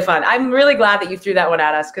 that was really fun. I'm really glad that you threw that one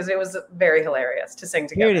at us because it was very hilarious to sing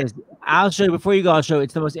together. Here it is. I'll show you before you go. I'll show you.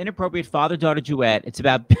 It's the most inappropriate father-daughter duet. It's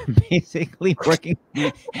about basically working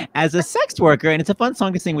as a sex worker, and it's a fun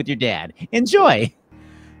song to sing with your dad. Enjoy.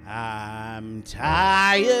 I'm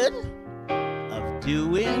tired of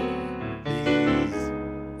doing these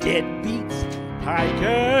deadbeats,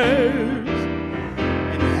 pikers,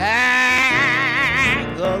 and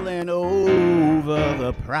haggling over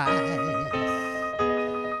the price.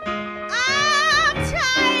 I'm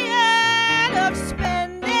tired of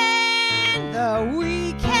spending the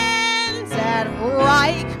weekends at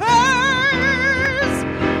Rikers.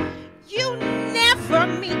 You never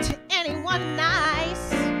meet anyone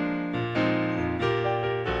nice.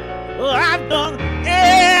 I've done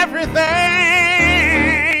everything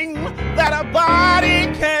that a body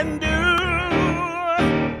can do,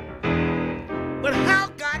 but how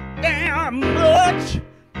goddamn much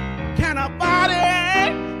can a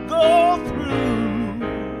body go through?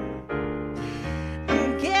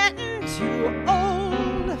 I'm getting too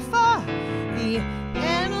old for the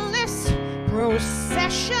endless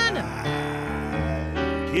procession.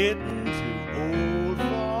 I'm getting too old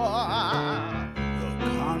for the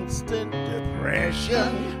constant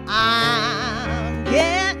depression. I'm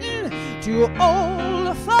getting too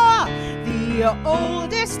old for the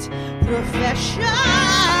oldest profession.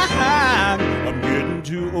 I'm getting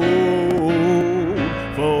too old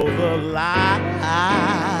for the life.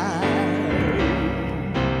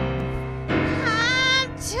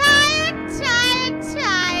 I'm tired.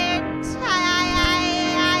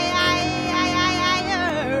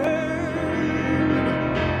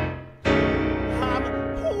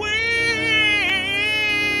 I'm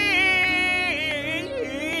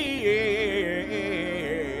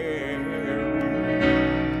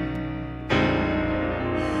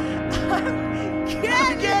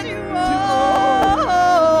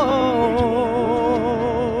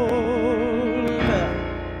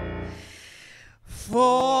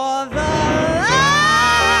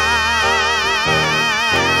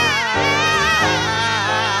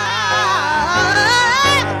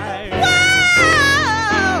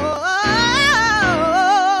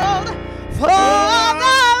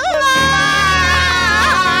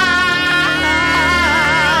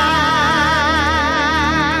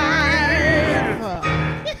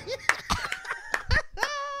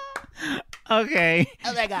Okay.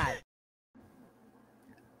 Oh my God.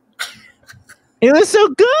 It was so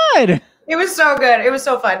good. It was so good. It was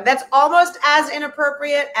so fun. That's almost as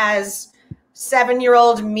inappropriate as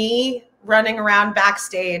 7-year-old me running around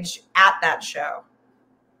backstage at that show.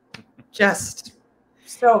 Just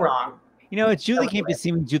so wrong. You know, Julie came to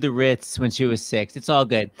see me do the Ritz when she was 6. It's all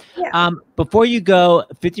good. Yeah. Before you go,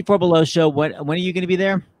 54 Below show, when are you going to be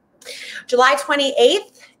there? July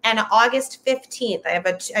 28th and August 15th. I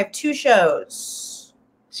have 2 shows.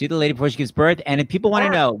 See the lady before she gives birth. And if people want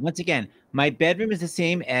to know, once again, my bedroom is the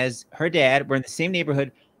same as her dad. We're in the same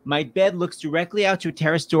neighborhood. My bed looks directly out to a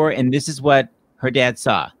terrace door, and this is what her dad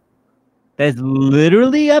saw. There's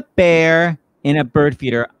literally a bear in a bird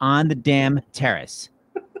feeder on the damn terrace.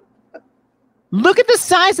 Look at the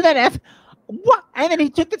size of that what? And then he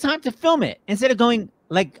took the time to film it instead of going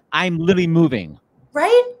like I'm literally moving.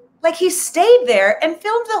 Right? Like he stayed there and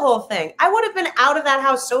filmed the whole thing. I would have been out of that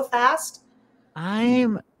house so fast. I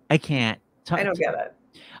can't. I don't get it.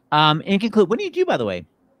 In conclude, what do you do, by the way?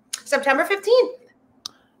 September 15th.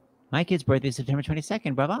 My kid's birthday is September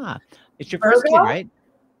 22nd. Blah, blah. It's your first kid, right?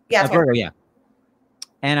 Yeah. Virgo, yeah.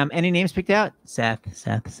 And any names picked out? Seth.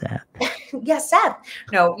 Yes, Seth.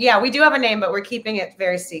 No, yeah, we do have a name, but we're keeping it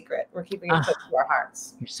very secret. We're keeping it close to our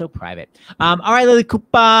hearts. You're so private. All right, Lilli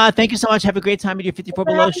Cooper. Thank you so much. Have a great time at your 54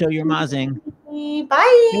 Below show. You're amazing.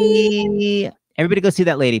 Bye. Everybody go see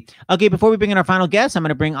that lady. Okay, before we bring in our final guest, I'm going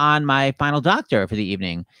to bring on my final doctor for the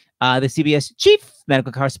evening, the CBS Chief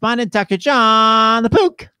Medical Correspondent, Dr. Jon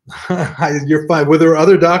LaPook. You're fine. Were there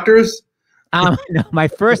other doctors? No, my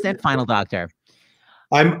first and final doctor.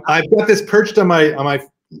 I've got this perched on my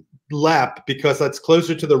lap because that's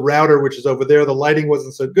closer to the router, which is over there. The lighting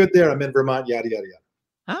wasn't so good there. I'm in Vermont. Yada yada yada.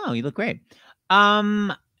 Oh, you look great.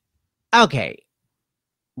 Okay.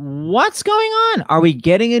 What's going on? Are we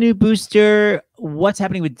getting a new booster? What's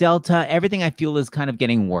happening with Delta? Everything I feel is kind of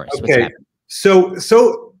getting worse. Okay. So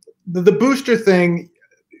the booster thing,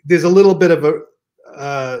 there's a little bit of a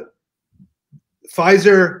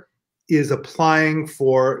Pfizer is applying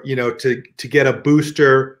for, to get a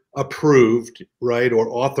booster approved, right, or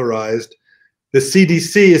authorized. The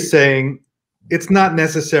CDC is saying it's not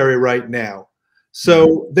necessary right now.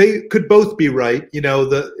 So they could both be right. You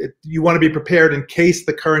want to be prepared in case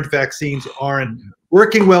the current vaccines aren't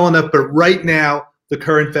working well enough. But right now, the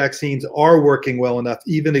current vaccines are working well enough,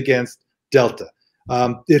 even against Delta.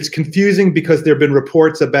 It's confusing because there have been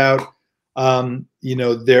reports about,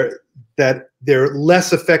 that they're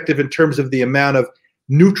less effective in terms of the amount of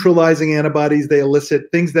neutralizing antibodies they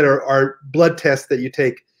elicit, things that are blood tests that you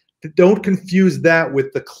take. Don't confuse that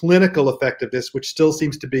with the clinical effectiveness, which still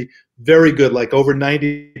seems to be very good, like over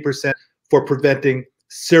 90% for preventing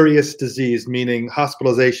serious disease, meaning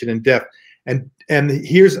hospitalization and death. And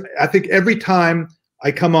here's, I think every time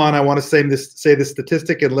I come on, I want to say this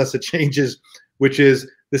statistic unless it changes, which is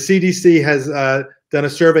the CDC has done a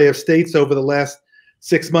survey of states over the last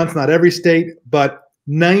 6 months, not every state, but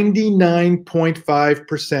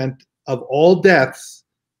 99.5% of all deaths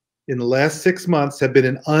in the last 6 months have been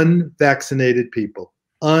in unvaccinated people.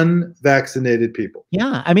 Unvaccinated people.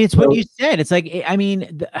 Yeah, I mean, it's what you said. It's like, I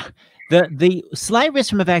mean, the slight risk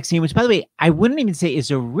from a vaccine, which, by the way, I wouldn't even say is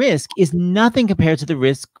a risk, is nothing compared to the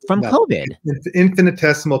risk from COVID. It's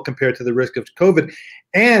infinitesimal compared to the risk of COVID.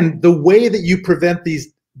 And the way that you prevent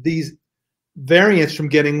these variants from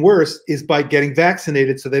getting worse is by getting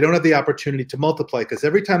vaccinated, so they don't have the opportunity to multiply. Because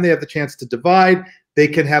every time they have the chance to divide, they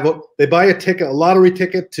can they buy a ticket, a lottery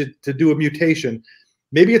ticket to do a mutation.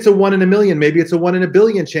 Maybe it's a 1 in a million, maybe it's a 1 in a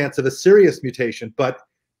billion chance of a serious mutation, but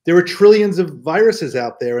there are trillions of viruses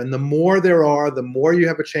out there, and the more there are, the more you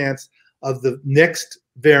have a chance of the next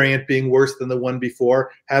variant being worse than the one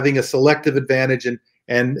before, having a selective advantage, and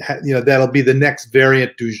that'll be the next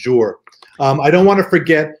variant du jour. I don't want to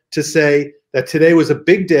forget to say that today was a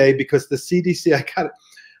big day because the CDC,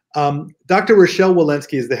 Dr. Rochelle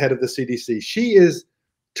Walensky is the head of the CDC. She is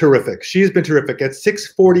terrific. She has been terrific. At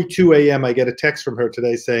 6:42 a.m., I get a text from her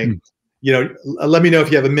today saying, let me know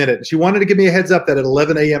if you have a minute. She wanted to give me a heads up that at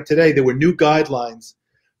 11 a.m. today, there were new guidelines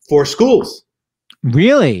for schools.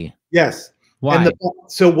 Really? Yes. Why?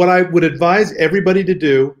 So what I would advise everybody to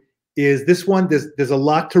do is this one, there's a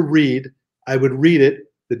lot to read. I would read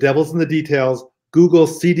it. The devil's in the details. Google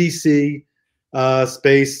CDC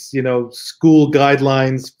space, school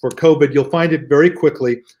guidelines for COVID. You'll find it very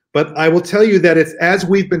quickly. But I will tell you that it's, as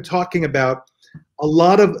we've been talking about, a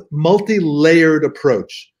lot of multi-layered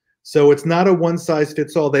approach. So it's not a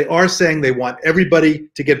one-size-fits-all. They are saying they want everybody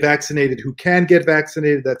to get vaccinated who can get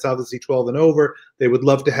vaccinated. That's obviously 12 and over. They would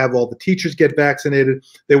love to have all the teachers get vaccinated.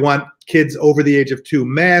 They want kids over the age of 2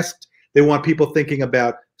 masked. They want people thinking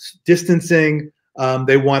about distancing.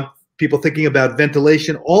 They want people thinking about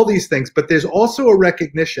ventilation, all these things. But there's also a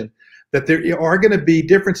recognition that there are going to be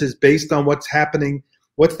differences based on what's happening,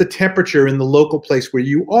 what's the temperature in the local place where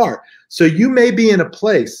you are. So you may be in a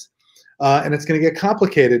place, and it's going to get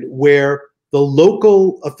complicated, where the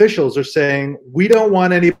local officials are saying, we don't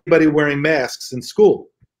want anybody wearing masks in school,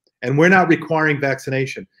 and we're not requiring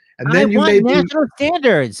vaccination. And then I want national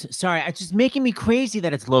standards. Sorry, it's just making me crazy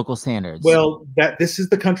that it's local standards. Well, this is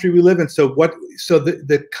the country we live in. So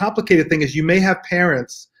the complicated thing is you may have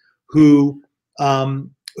parents who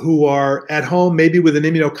are at home, maybe with an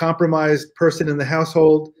immunocompromised person in the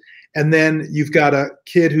household, and then you've got a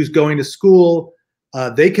kid who's going to school.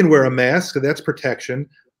 They can wear a mask, so that's protection.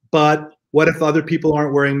 But what if other people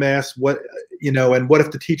aren't wearing masks? And what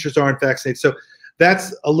if the teachers aren't vaccinated? So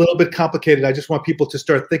that's a little bit complicated. I just want people to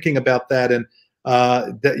start thinking about that, and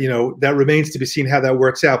that remains to be seen how that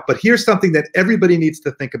works out. But here's something that everybody needs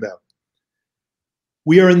to think about.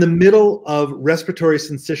 We are in the middle of respiratory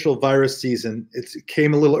syncytial virus season. It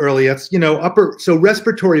came a little early. It's so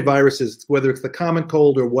respiratory viruses, whether it's the common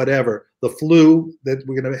cold or whatever, the flu, that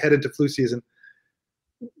we're going to head into flu season.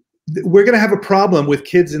 We're going to have a problem with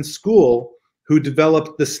kids in school who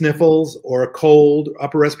develop the sniffles or a cold,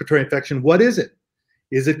 upper respiratory infection. What is it?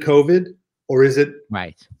 Is it COVID, or is it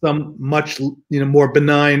some much more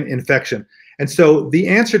benign infection? And so the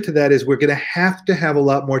answer to that is we're going to have a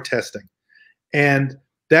lot more testing. And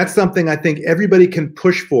that's something I think everybody can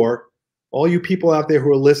push for. All you people out there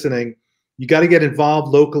who are listening, you got to get involved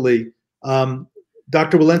locally.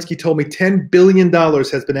 Dr. Walensky told me $10 billion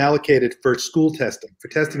has been allocated for school testing, for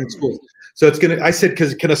testing in schools. So I said,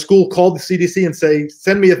 can a school call the CDC and say,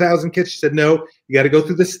 send me 1,000 kits? She said, no, you got to go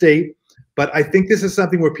through the state. But I think this is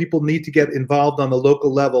something where people need to get involved on the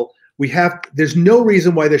local level. There's no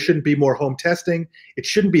reason why there shouldn't be more home testing. It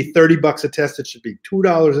shouldn't be $30 a test. It should be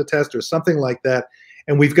 $2 a test or something like that.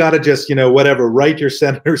 And we've got to just, write your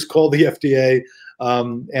senators, call the FDA,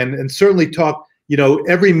 and certainly talk,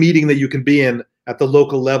 every meeting that you can be in at the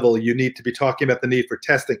local level, you need to be talking about the need for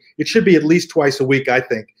testing. It should be at least twice a week, I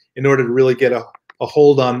think, in order to really get a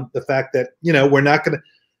hold on the fact that,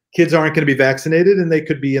 kids aren't going to be vaccinated, and they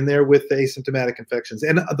could be in there with asymptomatic infections.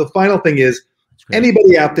 And the final thing is,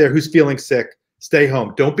 anybody out there who's feeling sick, stay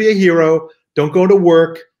home. Don't be a hero. Don't go to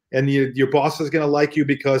work, and your boss is going to like you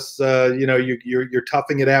because you're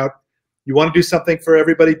toughing it out. You want to do something for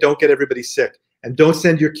everybody. Don't get everybody sick, and don't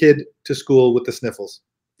send your kid to school with the sniffles.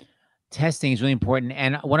 Testing is really important.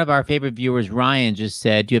 And one of our favorite viewers, Ryan, just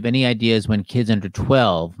said, do you have any ideas when kids under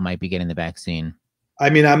 12 might be getting the vaccine? I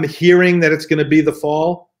mean, I'm hearing that it's going to be the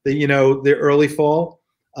fall. The early fall.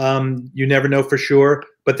 You never know for sure,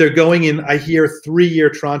 but they're going in, I hear, 3-year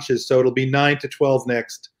tranches. So it'll be 9 to 12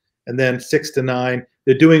 next, and then 6 to 9.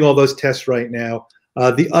 They're doing all those tests right now.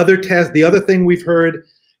 The other thing we've heard,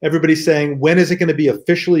 everybody's saying, when is it going to be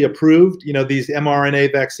officially approved? These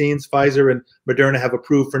mRNA vaccines, Pfizer and Moderna have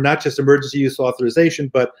approved for not just emergency use authorization,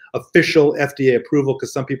 but official FDA approval,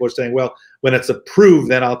 because some people are saying, well, when it's approved,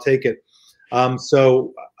 then I'll take it.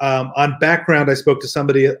 On background, I spoke to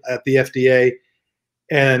somebody at the FDA,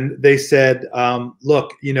 and they said,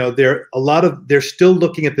 look, they're still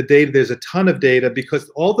looking at the data. There's a ton of data because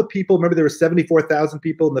all the people, remember there were 74,000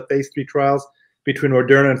 people in the phase 3 trials between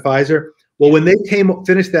Moderna and Pfizer. Well, when they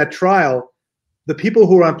finished that trial, the people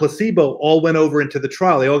who were on placebo all went over into the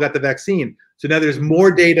trial. They all got the vaccine. So now there's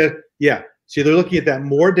more data. Yeah. So they're looking at that,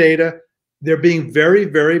 more data. They're being very,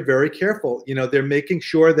 very, very careful. They're making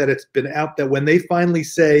sure that it's been out, that when they finally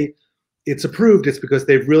say it's approved, it's because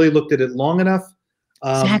they've really looked at it long enough.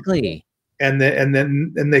 Exactly. And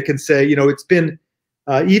then they can say, it's been,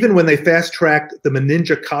 even when they fast tracked the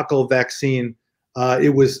meningococcal vaccine,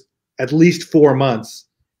 it was at least 4 months.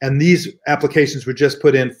 And these applications were just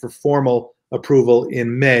put in for formal approval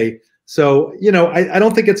in May. So, I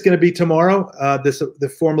don't think it's going to be tomorrow,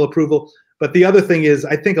 the formal approval. But the other thing is,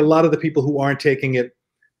 I think a lot of the people who aren't taking it,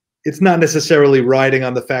 it's not necessarily riding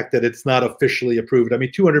on the fact that it's not officially approved. I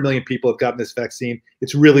mean, 200 million people have gotten this vaccine.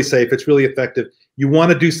 It's really safe. It's really effective. You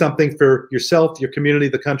want to do something for yourself, your community,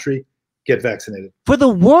 the country, get vaccinated. For the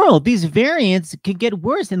world, these variants could get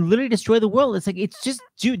worse and literally destroy the world. It's like,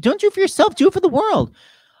 don't do it for yourself, do it for the world.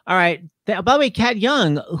 All right. By the way, Kat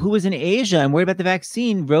Young, who was in Asia and worried about the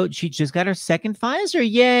vaccine, wrote she just got her second Pfizer.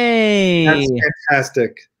 Yay. That's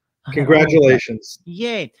fantastic. Congratulations.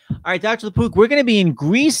 Yay. All right, Dr. LaPook, we're going to be in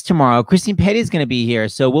Greece tomorrow. Christine Petty is going to be here.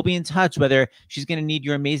 So we'll be in touch whether she's going to need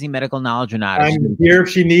your amazing medical knowledge or not. I'm here if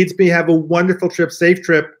she needs me. Have a wonderful trip. Safe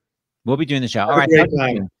trip. We'll be doing the show. Have all right. Great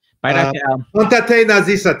time. Bye, Dr. Al. Kontate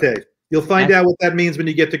nazisate. You'll find out what that means when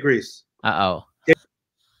you get to Greece. Uh-oh.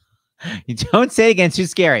 You don't say it again. It's too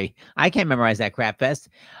scary. I can't memorize that crap fest.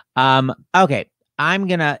 Okay. I'm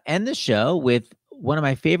going to end the show with one of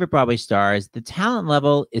my favorite Broadway stars. The talent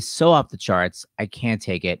level is so off the charts. I can't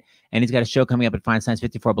take it. And he's got a show coming up at Feinstein's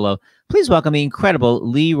 54 Below. Please welcome the incredible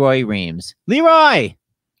Leroy Reams. Leroy!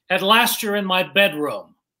 At last, you're in my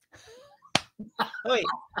bedroom. Wait,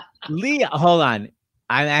 Lee, hold on.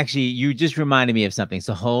 You just reminded me of something.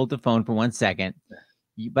 So hold the phone for 1 second.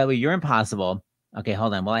 By the way, you're impossible. Okay,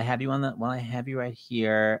 hold on. While I have you right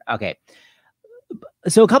here. Okay.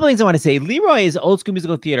 So a couple things I want to say. Leroy is old school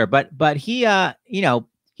musical theater, but he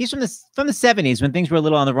he's from the 70s when things were a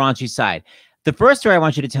little on the raunchy side. The first story I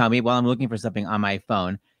want you to tell me while I'm looking for something on my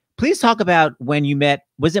phone, please talk about when you met,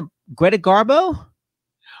 was it Greta Garbo?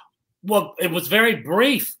 Well, it was very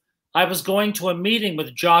brief. I was going to a meeting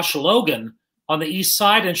with Josh Logan on the east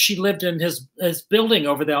side, and she lived in his building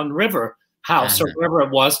over there on River House or wherever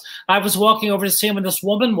it was. I was walking over to see him, and this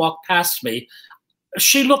woman walked past me.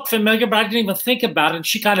 She looked familiar, but I didn't even think about it. And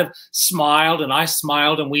she kind of smiled, and I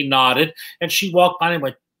smiled, and we nodded. And she walked by and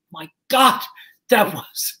went, "My God, that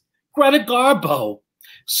was Greta Garbo."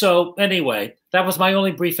 So anyway, that was my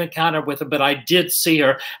only brief encounter with her, but I did see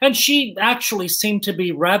her. And she actually seemed to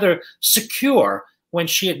be rather secure when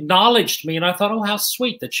she acknowledged me. And I thought, oh, how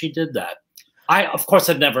sweet that she did that. I, of course,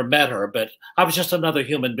 had never met her, but I was just another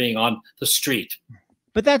human being on the street.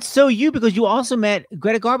 But that's so you, because you also met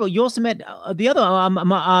Greta Garbo. You also met the other,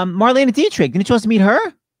 Marlene Dietrich. Didn't you also meet her?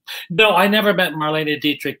 No, I never met Marlene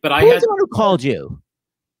Dietrich, but I Who's had the one who called you?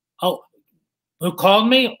 Oh, who called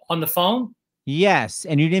me on the phone? Yes,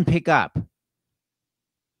 and you didn't pick up.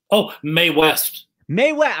 Oh, Mae West.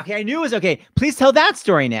 Mae West. Okay, I knew it was okay. Please tell that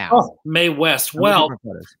story now. Oh, Mae West. Well,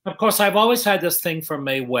 of course, I've always had this thing for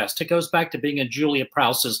Mae West. It goes back to being in Julia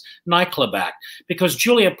Prowse's nightclub act, because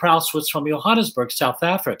Julia Prowse was from Johannesburg, South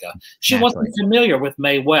Africa. She wasn't familiar with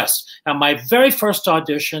Mae West. And my very first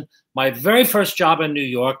audition, my very first job in New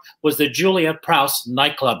York was the Julia Prowse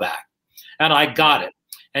nightclub act. And I got it.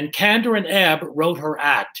 And Kander and Ebb wrote her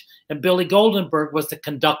act. And Billy Goldenberg was the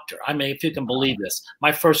conductor. I mean, if you can believe this,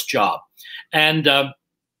 my first job. And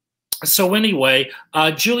so anyway,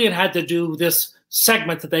 Juliet had to do this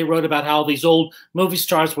segment that they wrote about how these old movie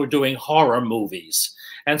stars were doing horror movies.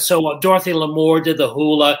 And so Dorothy Lamour did the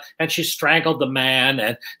hula, and she strangled the man.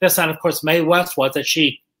 And this, and of course, Mae West was that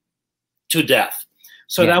she to death.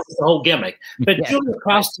 So that was the whole gimmick. But Julia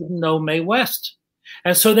Prowse didn't know Mae West.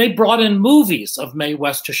 And so they brought in movies of Mae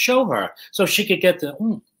West to show her so she could get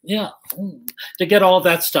the, to get all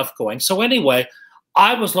that stuff going. So anyway,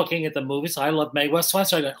 I was looking at the movies. I love Mae West. So I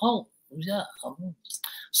started,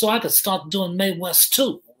 so I could start doing Mae West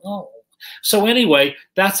too. So anyway,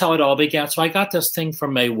 that's how it all began. So I got this thing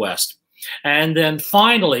from Mae West. And then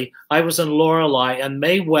finally, I was in Lorelei, and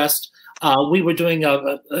Mae West, we were doing,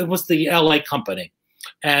 it was the LA company.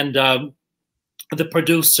 And the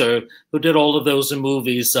producer who did all of those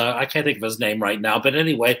movies, I can't think of his name right now, but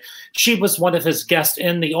anyway, she was one of his guests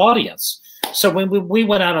in the audience. So when we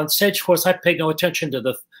went out on stage, of course, I paid no attention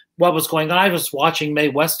to what was going on. I was watching Mae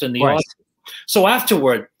West in the audience. So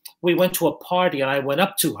afterward, we went to a party, and I went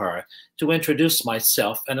up to her to introduce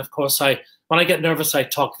myself. And of course, when I get nervous, I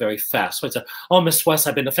talk very fast. So I said, "Oh, Miss West,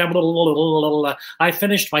 I've been a family." I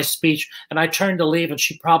finished my speech, and I turned to leave, and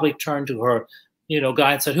she probably turned to her,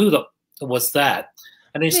 guy and said, "Who the was that?"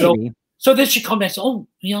 And he said, "Oh." So then she called me and said, "Oh,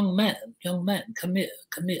 young man, come here,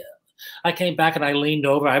 come here." I came back, and I leaned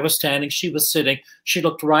over. I was standing. She was sitting. She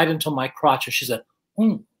looked right into my crotch, and she said,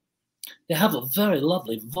 "You have a very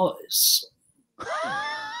lovely voice."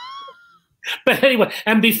 But anyway,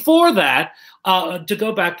 and before that, to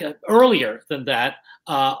go back earlier than that,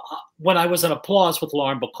 when I was in Applause with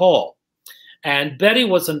Lauren Bacall, and Betty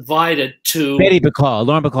was invited to Betty Bacall,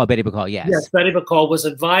 Lauren Bacall, Betty Bacall, yes. Yes, Betty Bacall was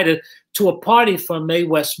invited to a party for a Mae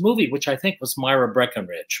West movie, which I think was Myra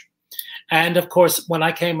Breckenridge. And of course, when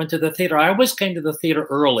I came into the theater, I always came to the theater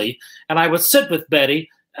early, and I would sit with Betty,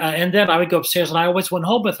 and then I would go upstairs, and I always went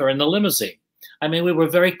home with her in the limousine. I mean, we were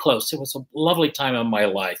very close. It was a lovely time in my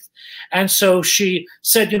life. And so she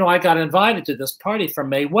said, I got invited to this party from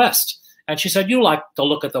Mae West. And she said, "You like to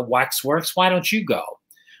look at the waxworks. Why don't you go?"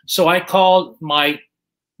 So I called my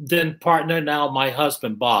then partner, now my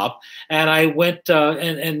husband, Bob, and I went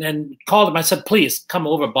and called him. I said, "Please come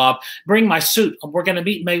over, Bob. Bring my suit. We're going to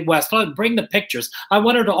meet Mae West. Bring the pictures. I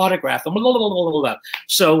want her to autograph them."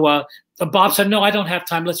 So Bob said, "No, I don't have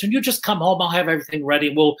time. Listen, you just come home. I'll have everything ready.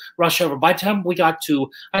 We'll rush over." By the time we got to,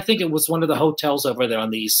 I think it was one of the hotels over there on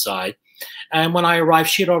the east side. And when I arrived,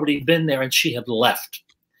 she had already been there, and she had left.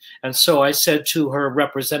 And so I said to her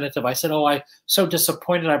representative, I said, "Oh, I'm so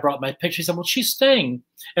disappointed I brought my picture." She said, "Well, she's staying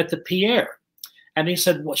at the Pierre." And he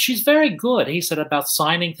said, well, she's very good. He said, about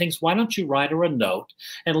signing things. Why don't you write her a note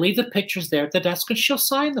and leave the pictures there at the desk and she'll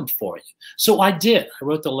sign them for you. So I did. I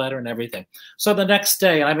wrote the letter and everything. So the next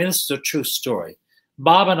day, I mean, this is a true story.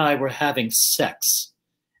 Bob and I were having sex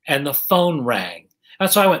and the phone rang. And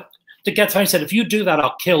so I went to get phone. He said, if you do that,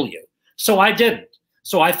 I'll kill you. So I didn't.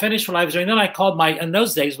 So I finished what I was doing. Then I called in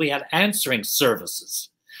those days, we had answering services.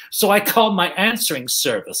 So I called my answering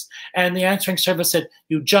service, and the answering service said,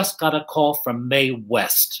 you just got a call from Mae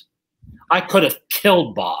West. I could have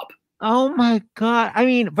killed Bob. Oh my God. I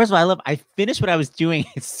mean, first of all, I finished what I was doing.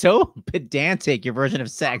 It's so pedantic, your version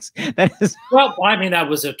of sex. That is. Well, I mean, that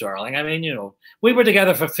was it, darling. I mean, we were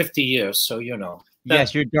together for 50 years. So,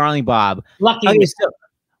 Yes, you're darling Bob. Lucky. Okay, so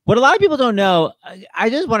what a lot of people don't know, I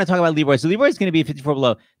just want to talk about Leroy. So Leroy is going to be 54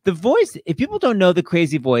 below. The voice, if people don't know the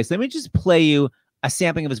crazy voice, let me just play you a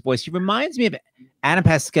sampling of his voice. He reminds me of Adam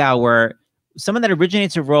Pascal, where someone that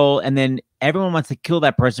originates a role and then everyone wants to kill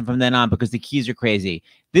that person from then on because the keys are crazy.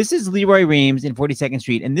 This is Leroy Reams in 42nd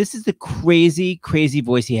Street, and this is the crazy, crazy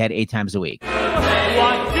voice he had 8 times a week.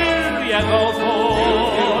 What do you go for?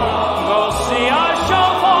 Go see our show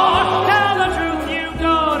for. Tell the truth, you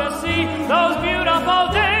go to see those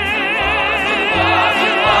beautiful days.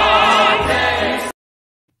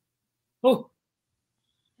 Oh.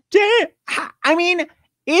 I mean,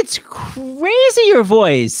 it's crazy, your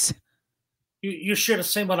voice. You should have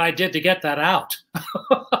seen what I did to get that out.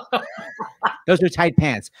 Those are tight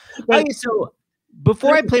pants. Okay, so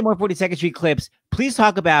before I play more 42nd Street clips, please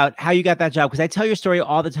talk about how you got that job, because I tell your story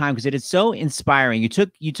all the time because it is so inspiring. You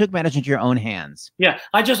took matters into your own hands. Yeah,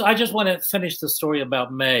 I just want to finish the story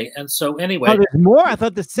about Mae. And so anyway, oh, there's more. I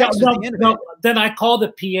thought the sex was the end of it. Then I called the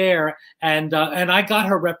Pierre and I got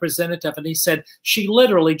her representative, and he said she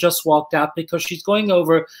literally just walked out because she's going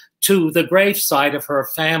over to the graveside of her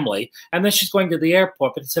family, and then she's going to the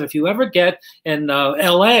airport. But he said, if you ever get in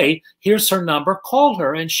L.A., here's her number. Call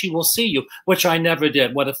her, and she will see you, which I never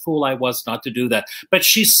did. What a fool I was not to do that. But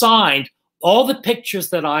she signed all the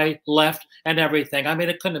pictures that I left and everything. I mean,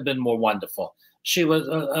 it couldn't have been more wonderful. She was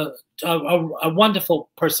a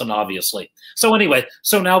wonderful person, obviously. So anyway,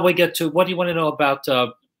 so now we get to, what do you want to know about...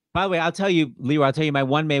 By the way, I'll tell you, Leroy, I'll tell you my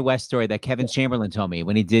one Mae West story that Kevin Chamberlain told me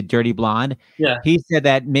when he did Dirty Blonde. Yeah. He said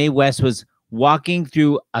that Mae West was walking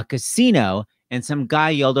through a casino and some guy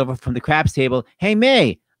yelled over from the craps table, "Hey,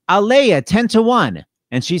 Mae, I'll lay you 10 to 1.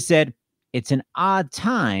 And she said, "It's an odd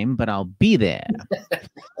time, but I'll be there."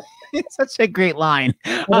 It's such a great line.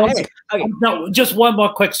 Okay. No, just one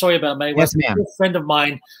more quick story about Mae West. Yes, ma'am. A friend of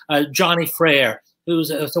mine, Johnny Frere,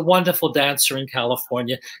 who's a wonderful dancer in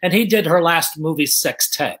California, and he did her last movie,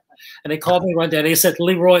 Sextet. And he called me one day and he said,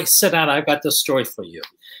 "Leroy, sit down. I've got this story for you."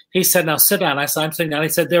 He said, "Now sit down." I said, "I'm sitting down." He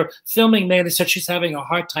said, "They're filming me." And he said, "She's having a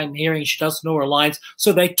hard time hearing. She doesn't know her lines."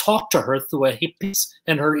 So they talked to her through a piece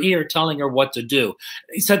in her ear, telling her what to do.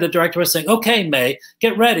 He said the director was saying, "Okay, Mae,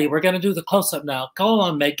 get ready. We're going to do the close-up now. Go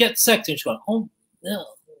on, Mae, get sexy." And she's going, "Oh, no."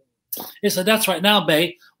 He said, "That's right. Now,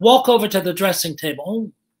 Mae, walk over to the dressing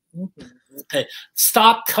table." "Oh, okay."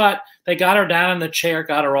 Stop, cut. They got her down in the chair,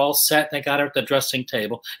 got her all set. They got her at the dressing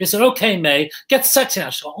table. He said, "Okay, Mae, get sexy now."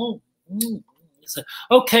 She said, "Oh." He said,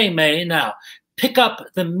 "Okay, Mae, now pick up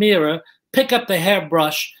the mirror, pick up the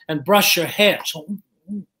hairbrush, and brush your hair." So,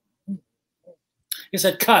 he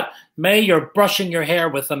said, "Cut. Mae, you're brushing your hair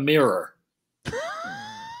with a mirror."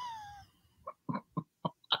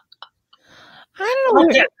 I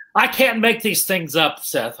don't know. I can't make these things up,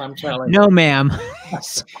 Seth. I'm telling you. No, ma'am.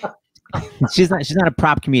 She's not a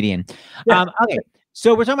prop comedian. Yeah. Okay.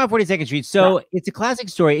 So we're talking about 42nd Street. So it's a classic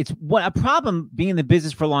story. It's what a problem being in the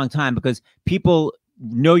business for a long time because people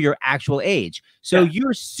know your actual age. So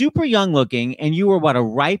you're super young looking, and you were what, a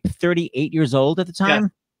ripe 38 years old at the time? Yeah,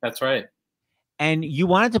 that's right. And you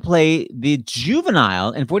wanted to play the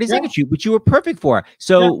juvenile in 42nd Street, which you were perfect for.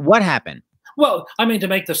 So what happened? Well, I mean, to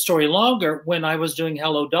make the story longer, when I was doing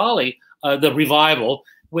Hello, Dolly, the revival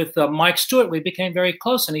with Mike Stewart, we became very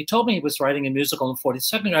close. And he told me he was writing a musical in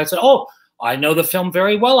 42nd. I said, "Oh, I know the film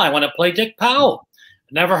very well. I want to play Dick Powell."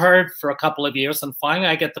 Never heard for a couple of years. And finally,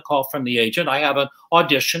 I get the call from the agent. I have an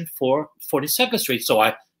audition for 42nd Street. So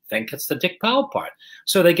I think it's the Dick Powell part.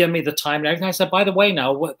 So they give me the time and everything. I said, "By the way,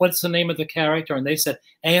 now, what's the name of the character?" And they said,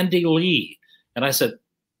 "Andy Lee." And I said,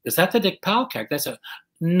 "Is that the Dick Powell character?" They said,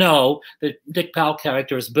 "No, the Dick Powell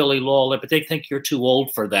character is Billy Lawler, but they think you're too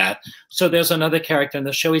old for that." So there's another character in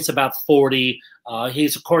the show. He's about 40.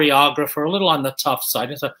 He's a choreographer, a little on the tough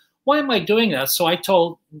side. I said, "Why am I doing that?" So I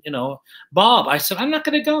told, Bob, I said, "I'm not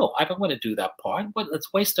going to go. I don't want to do that part. But it's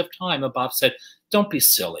a waste of time." And Bob said, "Don't be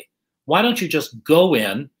silly. Why don't you just go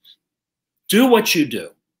in, do what you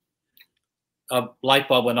do?" A light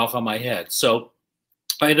bulb went off on my head. So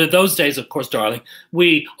And in those days, of course, darling,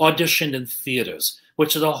 we auditioned in theaters,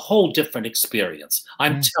 which is a whole different experience.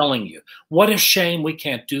 I'm telling you, what a shame we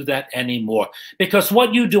can't do that anymore. Because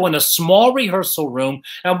what you do in a small rehearsal room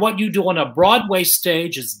and what you do on a Broadway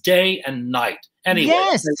stage is day and night. Anyway,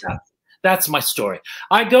 Yes. that's my story.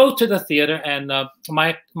 I go to the theater, and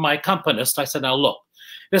my accompanist, I said, now look,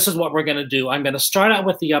 this is what we're going to do. I'm going to start out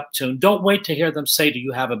with the uptune. Don't wait to hear them say, do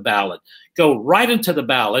you have a ballad? Go right into the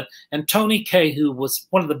ballad. And Tony Kaye, who was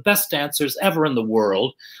one of the best dancers ever in the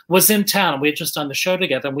world, was in town. We had just done the show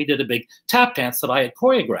together, and we did a big tap dance that I had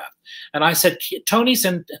choreographed. And I said, Tony's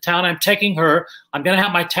in town. I'm taking her. I'm going to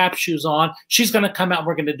have my tap shoes on. She's going to come out.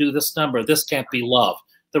 We're going to do this number. This Can't Be Love,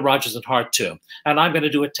 the Rodgers and Hart tune. And I'm going to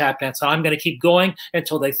do a tap dance. And I'm going to keep going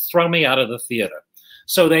until they throw me out of the theater.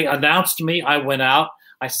 So they announced me. I went out.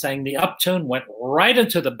 I sang the uptune, went right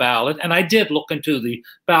into the ballad, and I did look into the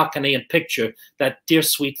balcony and picture that dear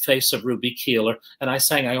sweet face of Ruby Keeler, and I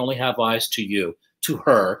sang I Only Have Eyes to You, to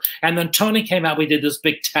her. And then Tony came out, we did this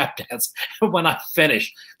big tap dance, and when I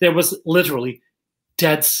finished, there was literally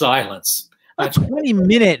dead silence. A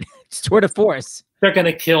 20-minute tour de force. They're going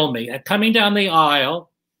to kill me. And coming down the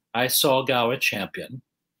aisle, I saw Gower Champion,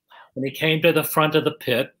 and he came to the front of the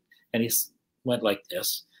pit, and he went like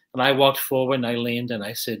this. And I walked forward and I leaned and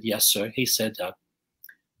I said, yes, sir. He said,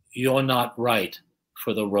 you're not right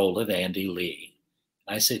for the role of Andy Lee.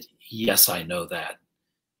 I said, yes, I know that.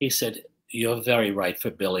 He said, you're very right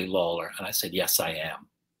for Billy Lawler. And I said, yes, I am.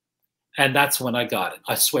 And that's when I got it.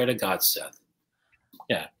 I swear to God, Seth.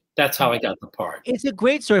 Yeah, that's how I got the part. It's a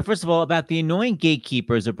great story, first of all, about the annoying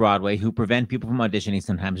gatekeepers of Broadway who prevent people from auditioning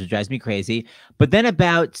sometimes, which drives me crazy. But then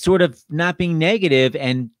about sort of not being negative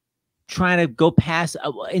and trying to go past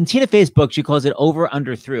in Tina Fey's book, she calls it over,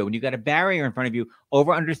 under, through. When you got a barrier in front of you,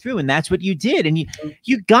 over, under, through. And that's what you did. And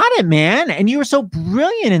you got it, man. And you were so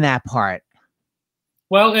brilliant in that part.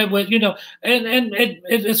 Well, it was, you know, and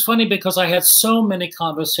it's funny because I had so many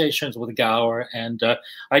conversations with Gower, and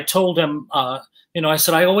I told him, you know, I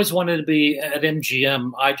said, I always wanted to be at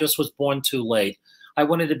MGM. I just was born too late. I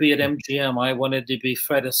wanted to be at MGM. I wanted to be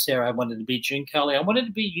Fred Astaire. I wanted to be Gene Kelly. I wanted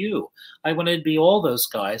to be you. I wanted to be all those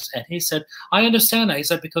guys. And he said, I understand that. He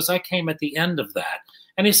said, because I came at the end of that.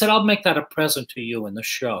 And he said, I'll make that a present to you in the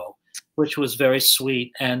show, which was very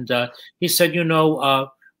sweet. And he said, you know,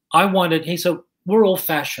 he said, we're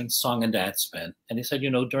old-fashioned song and dance men. And he said, you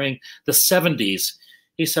know, during the 70s,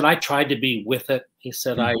 he said, I tried to be with it. He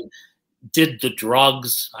said, I did the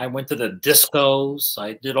drugs. I went to the discos.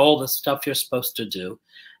 I did all the stuff you're supposed to do.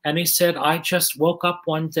 And he said, I just woke up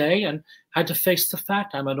one day and had to face the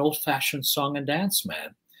fact I'm an old-fashioned song and dance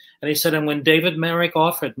man. And he said, and when David Merrick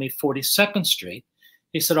offered me 42nd Street,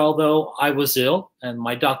 he said, although I was ill and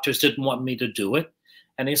my doctors didn't want me to do it,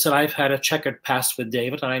 and he said, I've had a checkered past with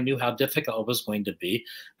David, and I knew how difficult it was going to be.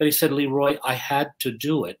 But he said, Leroy, I had to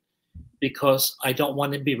do it because I don't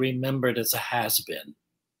want to be remembered as a has-been.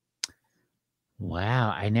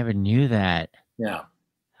 Wow, I never knew that. Yeah.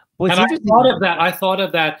 Well, and I thought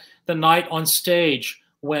of that the night on stage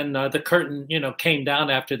when the curtain, you know, came down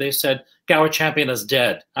after they said Gower Champion is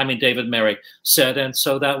dead. I mean, David Merrick said, and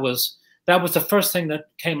so that was the first thing that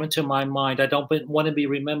came into my mind. I don't want to be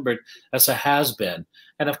remembered as a has-been.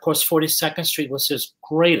 And of course, 42nd Street was his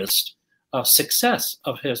greatest success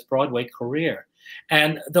of his Broadway career.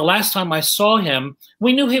 And the last time I saw him,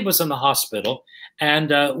 we knew he was in the hospital,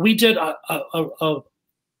 and we did a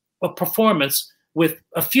performance with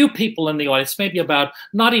a few people in the audience, maybe about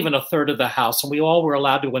not even a third of the house, and we all were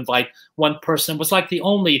allowed to invite one person. It was like the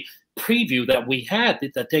only preview that we had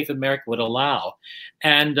that David Merrick would allow.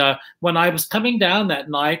 And when I was coming down that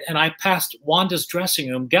night and I passed Wanda's dressing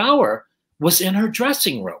room, Gower was in her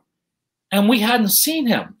dressing room. And we hadn't seen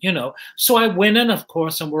him, you know. So I went in, of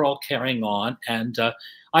course, and we're all carrying on. And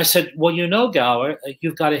I said, well, you know, Gower,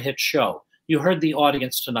 you've got a hit show. You heard the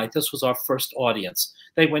audience tonight. This was our first audience.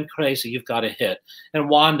 They went crazy. You've got a hit. And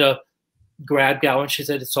Wanda grabbed Gower and she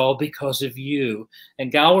said, it's all because of you.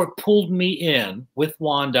 And Gower pulled me in with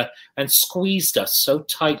Wanda and squeezed us so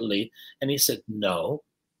tightly. And he said, no,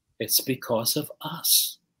 it's because of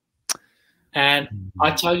us. And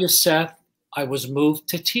I tell you, Seth, I was moved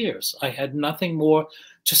to tears. I had nothing more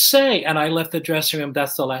to say. And I left the dressing room.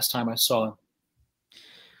 That's the last time I saw him.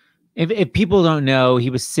 If people don't know, he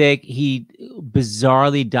was sick. He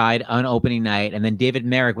bizarrely died on opening night. And then David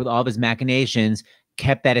Merrick, with all of his machinations,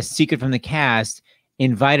 kept that a secret from the cast,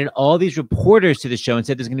 invited all these reporters to the show and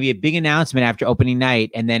said there's going to be a big announcement after opening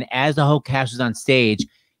night. And then as the whole cast was on stage,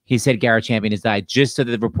 he said Gower Champion has died, just so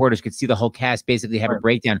that the reporters could see the whole cast basically have a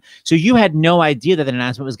breakdown. So you had no idea that an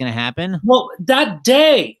announcement was going to happen? Well, that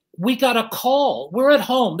day we got a call. We're at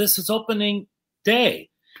home. This is opening day.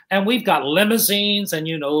 and we've got limousines and,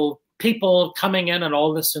 you know, people coming in and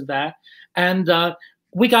all this and that. And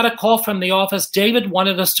we got a call from the office. David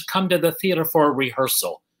wanted us to come to the theater for a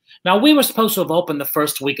rehearsal. Now, we were supposed to have opened the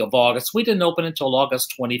first week of August. We didn't open until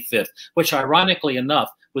August 25th, which ironically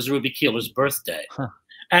enough was Ruby Keeler's birthday. Huh.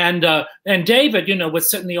 And David, you know, would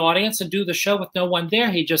sit in the audience and do the show with no one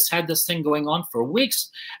there. He just had this thing going on for weeks.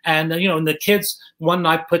 And, you know, and the kids one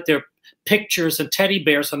night put their pictures and teddy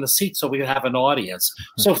bears on the seat so we could have an audience.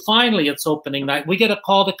 So finally, it's opening night. We get a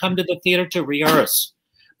call to come to the theater to rehearse.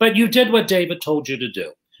 But you did what David told you to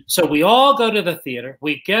do. So we all go to the theater.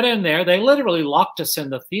 We get in there. They literally locked us in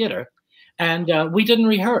the theater. And we didn't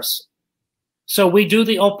rehearse. So we do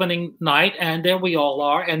the opening night, and there we all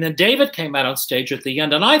are. And then David came out on stage at the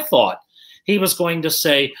end, and I thought he was going to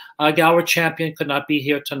say, Gower Champion could not be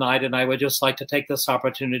here tonight, and I would just like to take this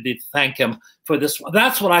opportunity to thank him for this.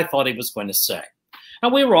 That's what I thought he was going to say.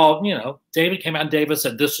 And we were all, you know, David came out, and David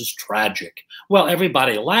said, this is tragic. Well,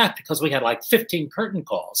 everybody laughed because we had like 15 curtain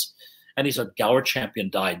calls. And he said, Gower Champion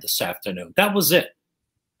died this afternoon. That was it.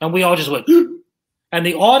 And we all just went, and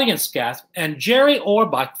the audience gasped. And Jerry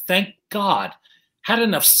Orbach, thank God, had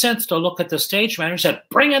enough sense to look at the stage manager and said,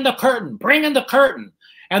 bring in the curtain, bring in the curtain.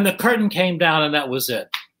 And the curtain came down, and that was it.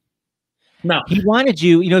 No. He wanted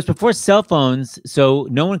you, you know, it's before cell phones, so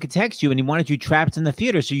no one could text you, and he wanted you trapped in the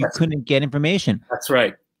theater so you couldn't get information. That's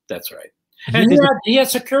right. That's right. And he had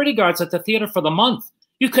security guards at the theater for the month.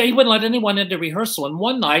 He wouldn't let anyone into rehearsal. And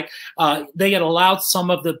one night, they had allowed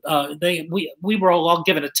some of the we were all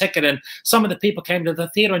given a ticket, and some of the people came to the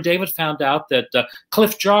theater. And David found out that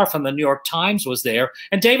Cliff Jar from the New York Times was there.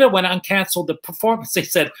 And David went out and canceled the performance. He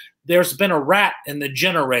said, "There's been a rat in the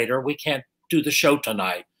generator. We can't do the show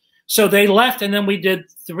tonight." So they left, and then we did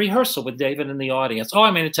the rehearsal with David in the audience. Oh,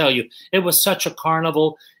 I mean to tell you, it was such a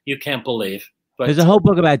carnival you can't believe. But there's a whole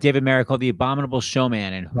book about David Merrick called The Abominable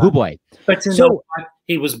Showman, and whoo boy. But so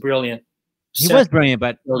he was brilliant. He was brilliant,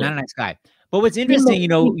 but not a nice guy. But what's interesting, you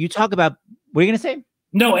know, you talk about, what are you going to say?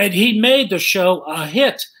 No, and he made the show a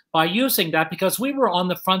hit by using that because we were on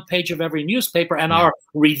the front page of every newspaper, and our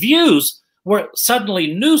reviews were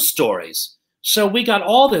suddenly news stories. So we got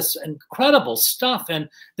all this incredible stuff, and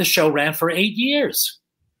the show ran for 8 years.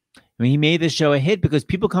 I mean, he made the show a hit because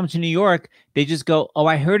people come to New York, they just go, oh,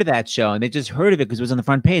 I heard of that show. And they just heard of it because it was on the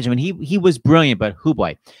front page. I mean, he was brilliant, but who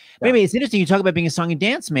boy. But anyway, it's interesting you talk about being a song and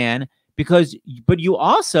dance man because, but you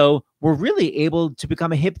also were really able to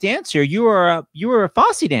become a hip dancer. You were a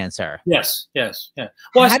Fosse dancer. Yes, yes, yeah.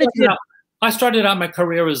 Well, I started out my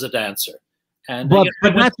career as a dancer. And well,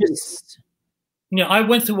 but not just... You know, I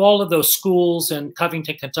went through all of those schools in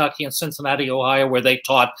Covington, Kentucky, and Cincinnati, Ohio, where they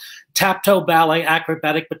taught tap-toe ballet,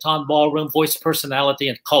 acrobatic baton, ballroom, voice personality,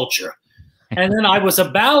 and culture. And then I was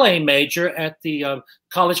a ballet major at the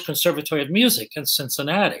College Conservatory of Music in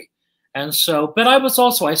Cincinnati. And so, but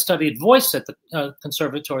I studied voice at the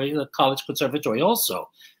conservatory, the College Conservatory also.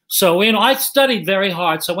 So, you know, I studied very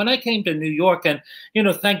hard. So when I came to New York, and, you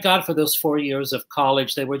know, thank God for those 4 years of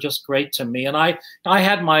college, they were just great to me. And I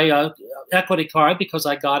had my equity card because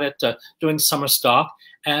I got it doing summer stock.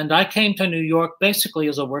 And I came to New York basically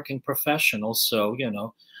as a working professional. So, you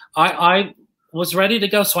know, I was ready to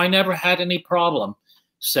go. So I never had any problem,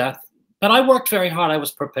 Seth. But I worked very hard. I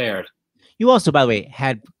was prepared. You also, by the way,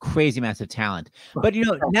 had crazy massive talent. But, you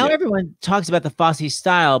know, now everyone talks about the Fosse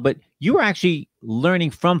style, but you were actually learning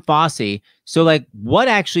from Fosse. So, like, what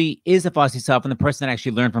actually is the Fosse style from the person that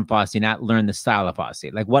actually learned from Fosse, not learned the style of Fosse?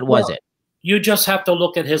 Like, what was it? You just have to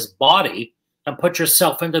look at his body and put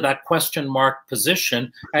yourself into that question mark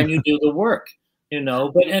position, and you do the work, you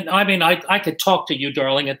know. But, and I mean, I could talk to you,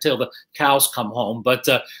 darling, until the cows come home. But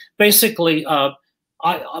basically,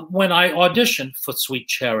 when I auditioned for Sweet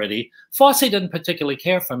Charity, Fosse didn't particularly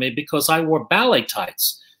care for me because I wore ballet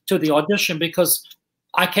tights to the audition because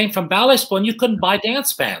I came from ballet school and you couldn't buy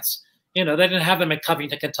dance pants. You know, they didn't have them in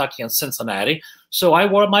Covington, Kentucky and Cincinnati. So I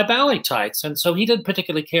wore my ballet tights. And so he didn't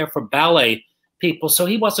particularly care for ballet people. So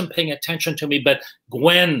he wasn't paying attention to me, but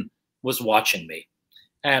Gwen was watching me.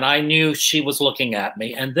 And I knew she was looking at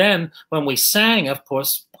me. And then when we sang, of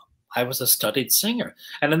course, I was a studied singer.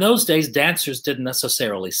 And in those days, dancers didn't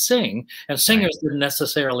necessarily sing and singers didn't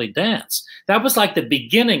necessarily dance. That was like the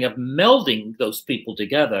beginning of melding those people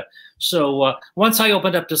together. So once I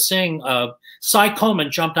opened up to sing, Cy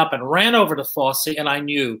Coleman jumped up and ran over to Fosse, and I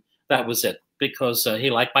knew that was it because he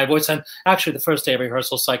liked my voice. And actually, the first day of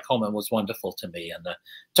rehearsal, Cy Coleman was wonderful to me and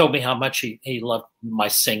told me how much he loved my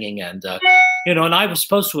singing. And, you know, and I was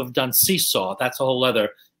supposed to have done Seesaw. That's a whole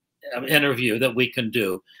other interview that we can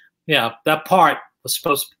do. Yeah, that part was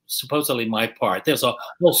supposedly my part. There's a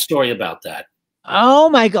whole story about that. Oh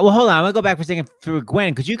my God. Well, hold on. I'm gonna go back for a second through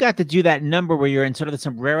Gwen, because you got to do that number where you're in sort of the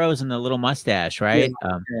sombreros and the little mustache, right?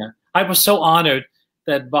 Yeah. I was so honored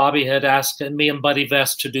that Bobby had asked me and Buddy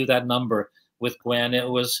Vest to do that number with Gwen.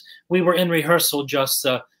 We were in rehearsal, just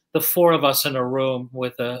the four of us in a room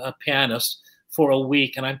with a pianist for a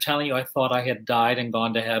week. And I'm telling you, I thought I had died and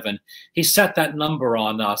gone to heaven. He set that number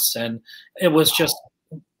on us, and it was just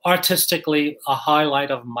artistically a highlight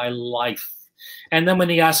of my life. And then when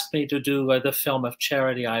he asked me to do the film of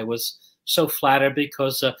charity, I was so flattered,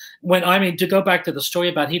 because to go back to the story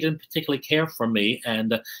about, he didn't particularly care for me.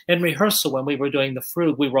 And in rehearsal, when we were doing the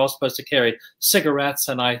Frug, we were all supposed to carry cigarettes.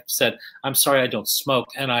 And I said, I'm sorry, I don't smoke.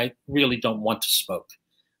 And I really don't want to smoke.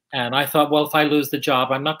 And I thought, well, if I lose the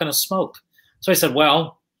job, I'm not going to smoke. So I said,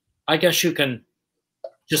 well, I guess you can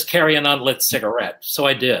just carry an unlit cigarette. So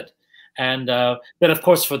I did. And then, of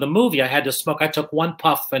course, for the movie, I had to smoke. I took one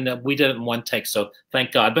puff, and we did it in one take, so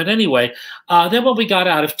thank God. But anyway, then when we got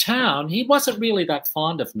out of town, he wasn't really that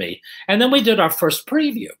fond of me. And then we did our first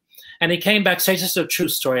preview. And he came backstage. This is a true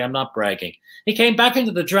story. I'm not bragging. He came back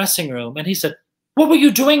into the dressing room, and he said, what were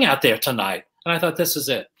you doing out there tonight? And I thought, this is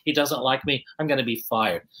it. He doesn't like me. I'm going to be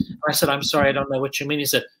fired. And I said, I'm sorry, I don't know what you mean. He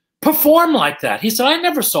said, perform like that. He said, I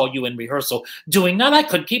never saw you in rehearsal doing that. I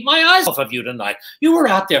couldn't keep my eyes off of you tonight. You were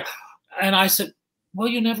out there. And I said, well,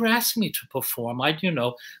 you never asked me to perform.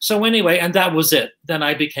 So anyway, and that was it. Then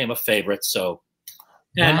I became a favorite. So,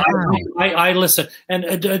 and Wow. I listened.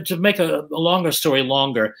 And to make a longer story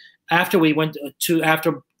longer, after we went to,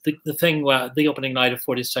 after the opening night of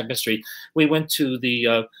 42nd Street, we went to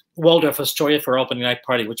the Waldorf Astoria for our opening night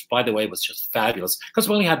party, which, by the way, was just fabulous, because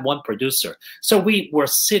we only had one producer. So we were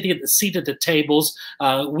seated at tables.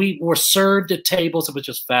 We were served at tables. It was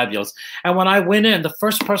just fabulous. And when I went in, the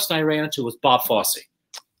first person I ran into was Bob Fosse,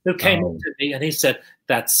 who came up to me, and he said,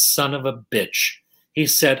 that son of a bitch. He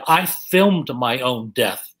said, I filmed my own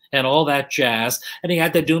death and all that jazz, and he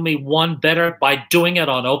had to do me one better by doing it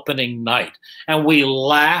on opening night. And we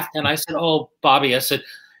laughed, and I said, oh, Bobby, I said,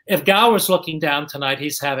 if Gower's looking down tonight,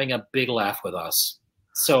 he's having a big laugh with us.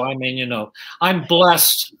 So, I mean, I'm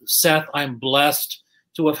blessed, Seth. I'm blessed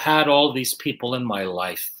to have had all these people in my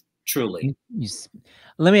life, truly.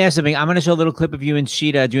 Let me ask something. I'm going to show a little clip of you and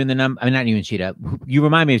Cheetah doing the number. I mean, not you and Cheetah. You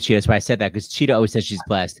remind me of Cheetah. That's why I said that, because Cheetah always says she's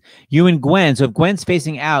blessed. You and Gwen. So if Gwen's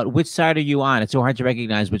facing out, which side are you on? It's so hard to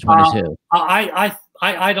recognize which one is who.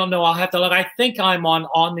 I don't know. I'll have to look. I think I'm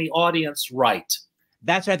on the audience right.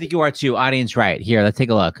 That's what I think you are too. Audience right. Here, let's take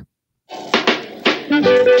a look.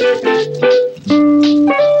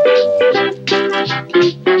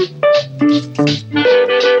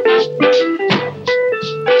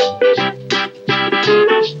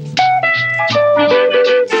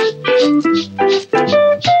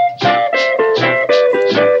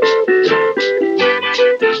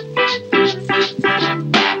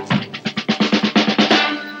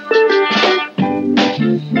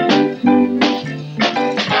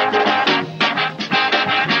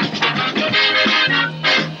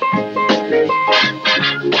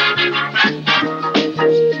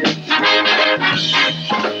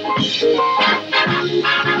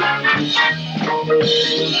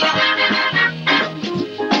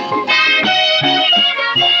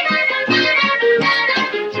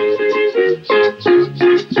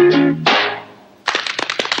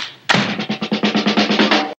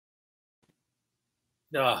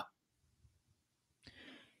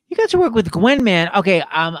 You got to work with Gwen, man. Okay,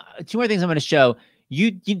 two more things I'm going to show.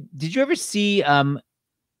 Did you ever see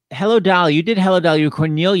Hello Dolly? You did Hello Dolly with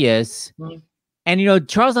Cornelius. Mm-hmm. And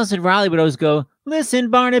Charles Nelson Riley would always go, listen,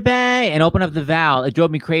 Barnaby, and open up the vowel. It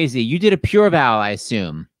drove me crazy. You did a pure vowel, I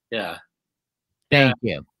assume. Yeah. Thank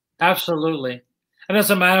you. Absolutely. And as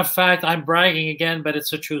a matter of fact, I'm bragging again, but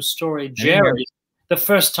it's a true story. Jerry, the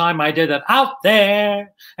first time I did that, out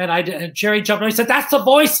there, and Jerry jumped on. He said, "That's the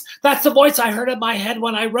voice. That's the voice I heard in my head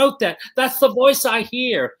when I wrote that. That's the voice I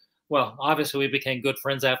hear." Well, obviously, we became good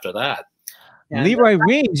friends after that. And Leroy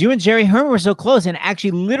Reams, you and Jerry Herman were so close, and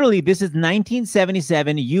actually, literally, this is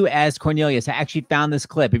 1977. You as Cornelius. I actually found this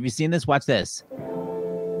clip. Have you seen this? Watch this.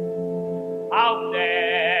 Out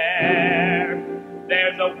there,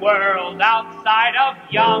 there's a world outside of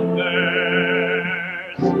youngers.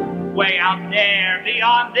 Way out there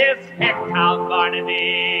beyond this hick town,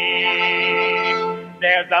 Barnaby.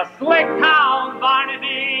 There's a slick town,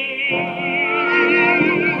 Barnaby.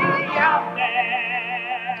 Out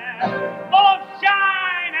there, full of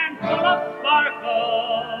shine and full of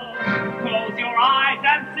sparkle. Close your eyes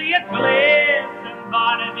and see it glisten,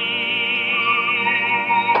 Barnaby.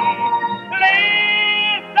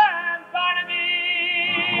 Listen, Barnaby.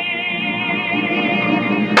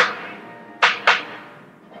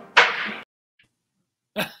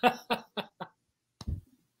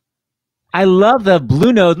 I love the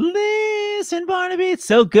blue note. Listen, Barnaby, it's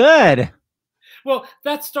so good. Well,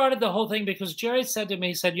 that started the whole thing because Jerry said to me,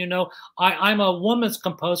 he said, you know, I'm a woman's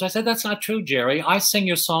composer. I said, that's not true, Jerry. I sing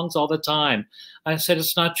your songs all the time. I said,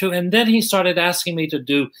 it's not true. And then he started asking me to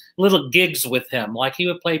do little gigs with him. Like he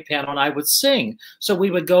would play piano and I would sing. So we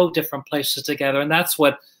would go different places together. And that's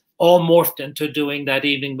what all morphed into doing that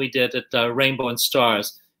evening we did at Rainbow and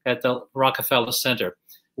Stars at the Rockefeller Center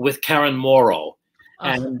with Karen Morrow.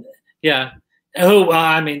 And yeah, who,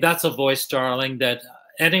 I mean, that's a voice, darling, that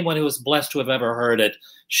anyone who was blessed to have ever heard it,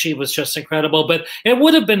 she was just incredible. But it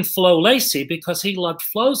would have been Flo Lacey because he loved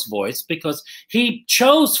Flo's voice because he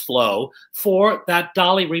chose Flo for that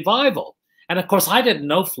Dolly revival. And of course, I didn't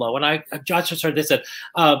know Flo. And I just heard this, that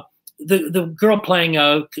the girl playing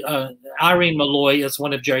Irene Malloy is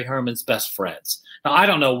one of Jerry Herman's best friends. Now, I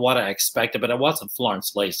don't know what I expected, but it wasn't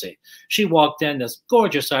Florence Lacey. She walked in, this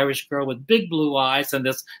gorgeous Irish girl with big blue eyes and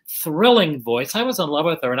this thrilling voice. I was in love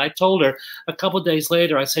with her. And I told her a couple of days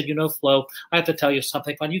later, I said, you know, Flo, I have to tell you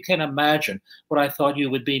something fun. You can't imagine what I thought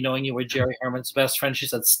you would be knowing you were Jerry Herman's best friend. She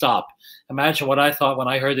said, stop. Imagine what I thought when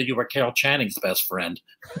I heard that you were Carol Channing's best friend.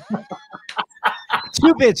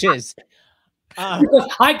 Two bitches.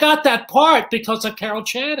 I got that part because of Carol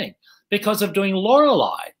Channing, because of doing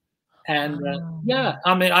Lorelei. And yeah,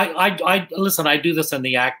 I mean, I listen, I do this in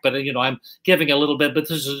the act, but you know, I'm giving a little bit, but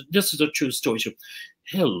this is a true story. So,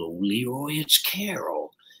 hello, Leroy, it's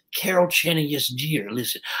Carol. Carol Channing, yes, dear.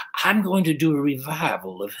 Listen, I'm going to do a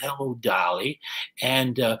revival of Hello, Dolly,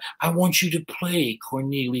 and I want you to play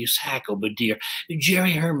Cornelius Hackle, but dear,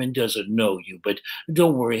 Jerry Herman doesn't know you, but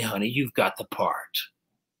don't worry, honey, you've got the part.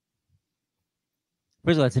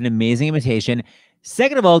 First of all, it's an amazing imitation.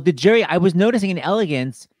 Second of all, did Jerry, I was noticing an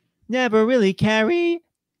elegance, never really carry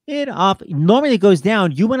it off. Normally it goes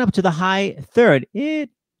down. You went up to the high third. It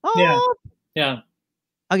off. Yeah. Yeah.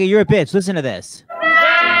 Okay, you're a bitch. Listen to this.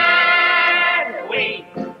 And we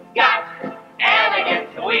got elegance.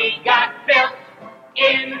 We got built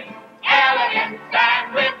in elegance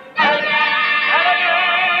and with elegance.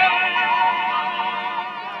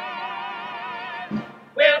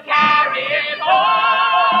 We'll carry it on.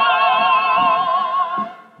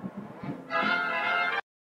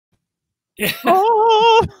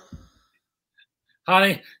 Oh.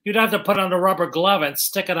 Honey, you'd have to put on a rubber glove and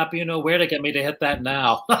stick it up, you know where, to get me to hit that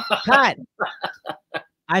now. Cut.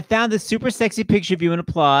 I found this super sexy picture of you in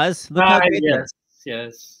applause. Look how great yes,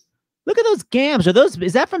 yes. Look at those gams. Are those?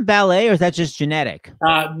 Is that from ballet or is that just genetic?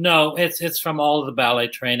 No, it's from all of the ballet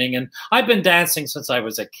training, and I've been dancing since I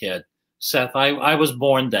was a kid. Seth, I was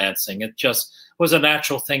born dancing. It just was a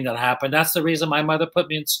natural thing that happened. That's the reason my mother put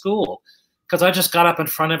me in school, because I just got up in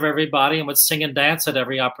front of everybody and would sing and dance at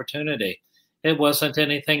every opportunity. It wasn't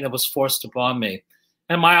anything that was forced upon me.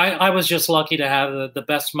 And I was just lucky to have the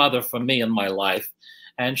best mother for me in my life.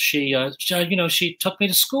 And she took me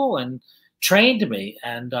to school and trained me.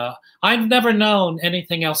 And I've never known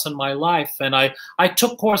anything else in my life. And I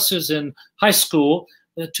took courses in high school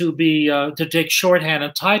to take shorthand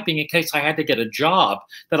and typing in case I had to get a job,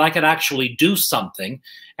 that I could actually do something.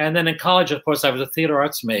 And then in college, of course, I was a theater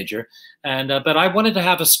arts major, and but I wanted to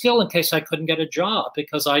have a skill in case I couldn't get a job,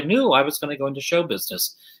 because I knew I was going to go into show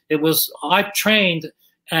business. I trained,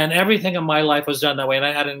 and everything in my life was done that way. And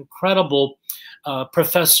I had an incredible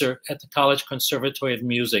professor at the College Conservatory of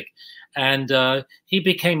Music, and he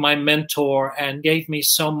became my mentor and gave me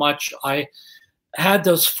so much. I had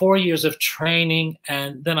those 4 years of training,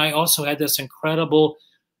 and then I also had this incredible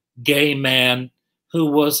gay man who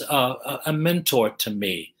was a mentor to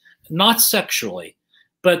me, not sexually,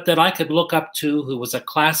 but that I could look up to, who was a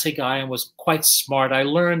classy guy and was quite smart. I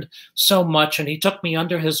learned so much, and he took me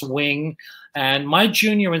under his wing. And my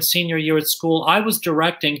junior and senior year at school, I was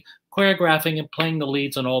directing, choreographing, and playing the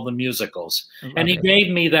leads in all the musicals. And he gave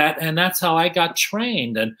me that, and that's how I got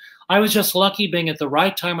trained. And I was just lucky being at the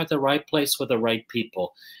right time at the right place with the right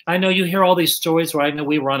people. I know you hear all these stories where I know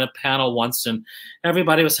we were on a panel once and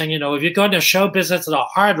everybody was saying, you know, if you go into show business, it's a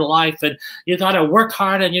hard life and you got to work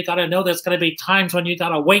hard and you got to know there's going to be times when you got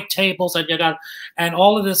to wait tables and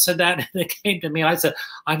all of this and that. And it came to me and I said,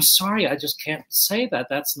 I'm sorry, I just can't say that.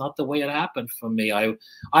 That's not the way it happened for me.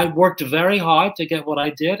 I worked very hard to get what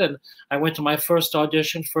I did, and I went to my first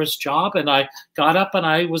audition, first job, and I got up and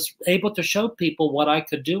I was able to show people what I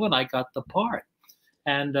could do, and I got the part.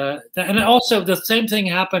 And also the same thing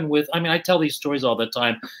happened with, I mean, I tell these stories all the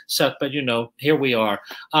time, Seth, but you know, here we are.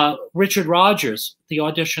 Richard Rodgers, the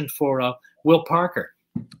audition for Will Parker.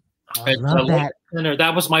 I love that.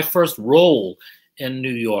 That was my first role in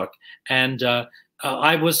New York. And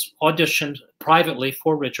I was auditioned privately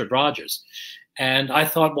for Richard Rodgers. And I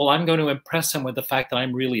thought, well, I'm going to impress him with the fact that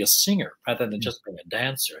I'm really a singer rather than just being a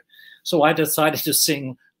dancer. So I decided to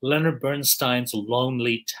sing Leonard Bernstein's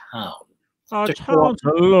Lonely Town. A town's a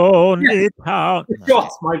lonely town. To show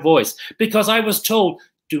off my voice, because I was told,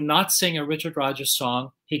 do not sing a Richard Rodgers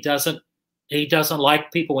song. He doesn't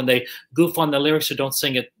like people when they goof on the lyrics or don't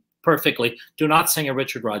sing it perfectly. Do not sing a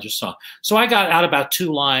Richard Rodgers song. So I got out about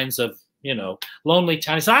 2 lines of, Lonely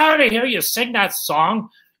Town. He said, I already hear you sing that song.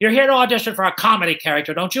 You're here to audition for a comedy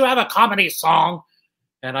character. Don't you have a comedy song?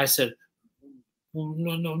 And I said, well,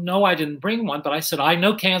 no, I didn't bring one. But I said, I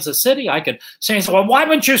know Kansas City. I could sing. He said, well, why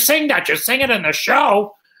wouldn't you sing that? You sing it in the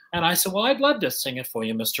show. And I said, well, I'd love to sing it for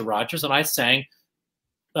you, Mr. Rodgers. And I sang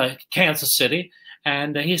Kansas City.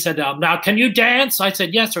 And he said, now, can you dance? I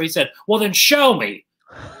said, yes, sir. He said, well, then show me.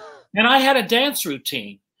 And I had a dance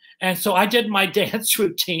routine. And so I did my dance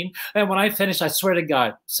routine. And when I finished, I swear to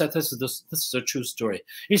God, Seth, this is a true story.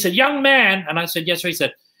 He said, young man. And I said, yes, sir. He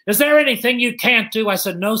said, is there anything you can't do? I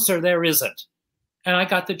said, no, sir, there isn't. And I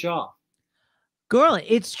got the job. Girl,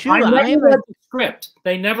 it's true. I never read the script.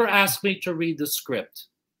 They never asked me to read the script.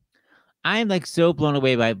 I'm like so blown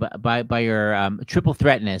away by your triple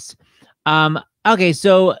threatness. Okay,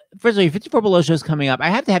 so first of all, your 54 Below show is coming up. I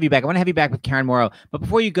have to have you back. I want to have you back with Karen Morrow. But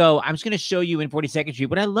before you go, I'm just going to show you in 42nd Street.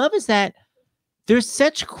 What I love is that there's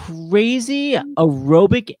such crazy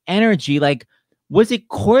aerobic energy. Like, was it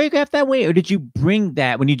choreographed that way, or did you bring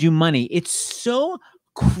that when you do Money? It's so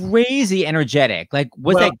crazy energetic. Like,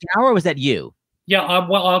 was that Gower or was that you? Yeah,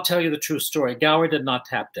 well, I'll tell you the true story. Gower did not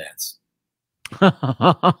tap dance.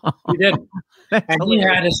 He didn't. And he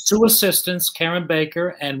had his 2 assistants, Karen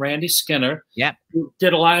Baker and Randy Skinner. Yeah, who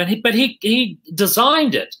did a lot. But he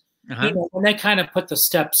designed it. And they kind of put the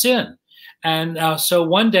steps in. And so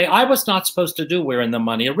one day, I was not supposed to do We're in the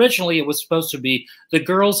Money. Originally, it was supposed to be The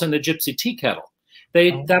Girls and the Gypsy Tea Kettle.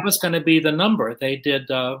 That was going to be the number. They did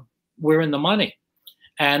We're in the Money.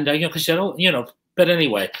 And, because but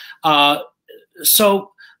anyway,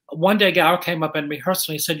 so one day Gower came up in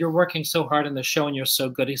rehearsal and he said, you're working so hard in the show and you're so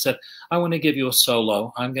good. He said, I want to give you a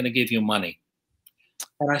solo. I'm going to give you Money.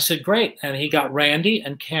 And I said, great. And he got Randy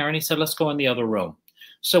and Karen. He said, let's go in the other room.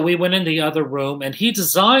 So we went in the other room and he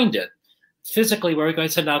designed it physically where he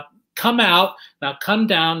said, now come out, now come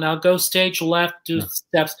down, now go stage left, do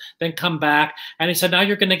steps, then come back. And he said, now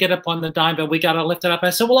you're going to get up on the dime, but we got to lift it up. I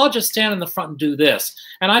said, well, I'll just stand in the front and do this.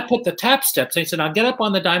 And I put the tap steps. And he said, now get up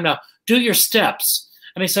on the dime, now do your steps.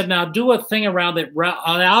 And he said, now do a thing around it,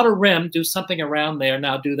 on the outer rim, do something around there,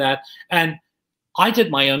 now do that. And I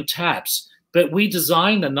did my own taps, but we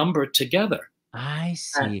designed the number together. I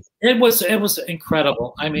see. And it was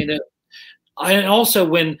incredible. I mean, and also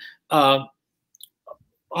when I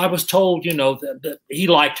was told, that he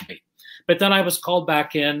liked me. But then I was called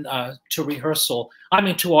back in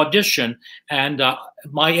to audition. And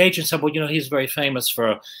my agent said, well, he's very famous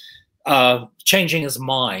for changing his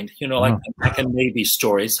mind, like back in Maybe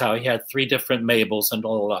stories, how he had 3 different Mabels and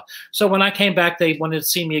all that. So when I came back, they wanted to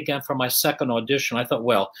see me again for my second audition. I thought,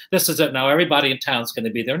 well, this is it now. Everybody in town's going to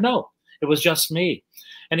be there. No, it was just me.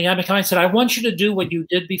 And he had me come and said, I want you to do what you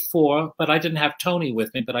did before, but I didn't have Tony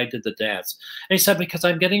with me, but I did the dance. And he said, because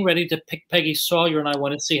I'm getting ready to pick Peggy Sawyer and I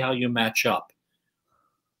want to see how you match up.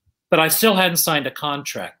 But I still hadn't signed a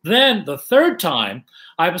contract. Then the 3rd time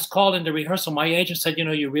I was called into rehearsal, my agent said,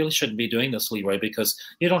 you really shouldn't be doing this, Leroy, because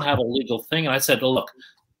you don't have a legal thing. And I said, look,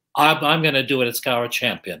 I'm going to do it. It's Gower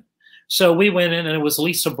Champion. So we went in and it was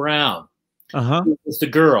Lisa Brown. Who was the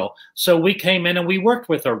girl. So we came in and we worked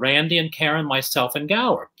with her, Randy and Karen, myself and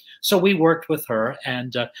Gower. So we worked with her.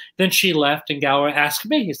 And then she left and Gower asked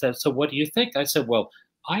me, he said, so what do you think? I said, well,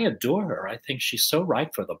 I adore her. I think she's so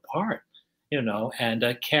right for the part.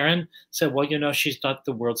 And Karen said, well, she's not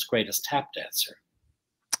the world's greatest tap dancer.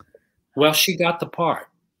 Well, she got the part.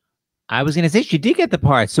 I was going to say she did get the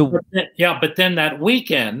part. So but then that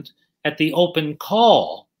weekend at the open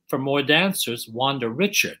call for more dancers, Wanda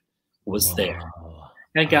Richard was there.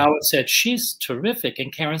 And Gower said, she's terrific.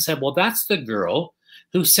 And Karen said, well, that's the girl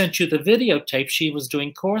who sent you the videotape. She was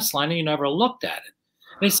doing chorus line and you never looked at it.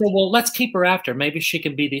 And he said, well, let's keep her after. Maybe she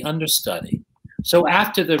can be the understudy. So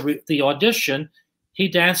after the audition, he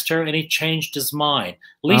danced her and he changed his mind.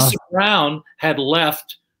 Lisa Brown had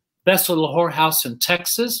left Best Little Whorehouse in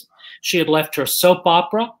Texas. She had left her soap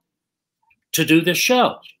opera to do the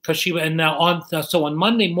show because so on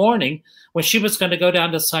Monday morning when she was going to go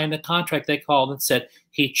down to sign the contract, they called and said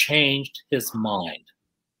he changed his mind.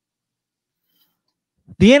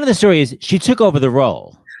 The end of the story is she took over the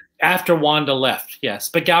role after Wanda left. Yes,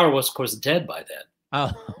 but Gower was of course dead by then.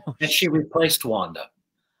 Oh, and she replaced Wanda.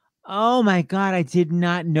 Oh my God, I did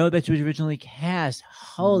not know that she was originally cast.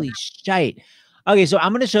 Holy shite. Okay, so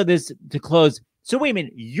I'm going to show this to close. So wait a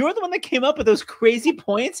minute, you're the one that came up with those crazy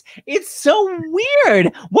points? It's so weird.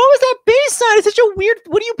 What was that based on? It's such a weird,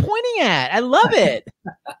 what are you pointing at? I love it.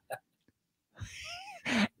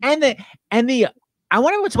 I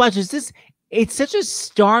wonder what's watching this. It's such a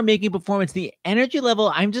star-making performance. The energy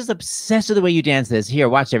level, I'm just obsessed with the way you dance this. Here,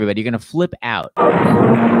 watch everybody. You're going to flip out.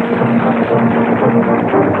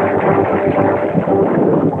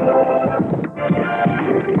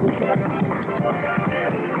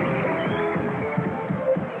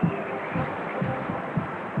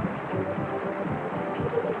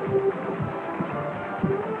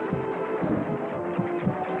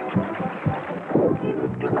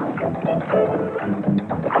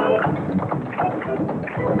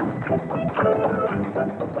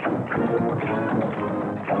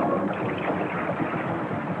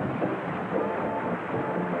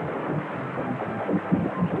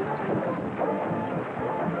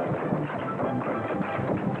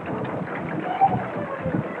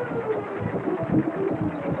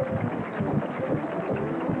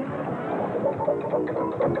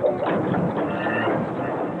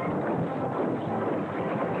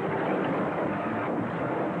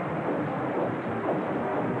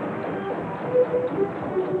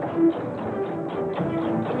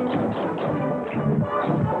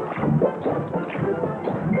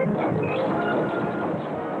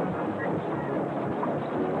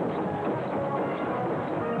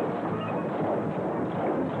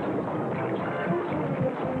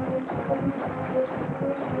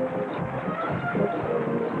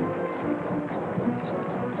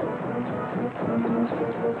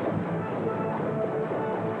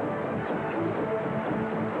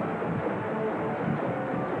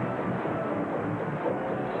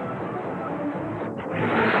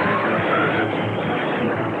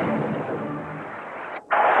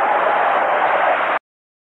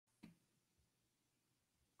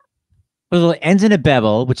 Well, it ends in a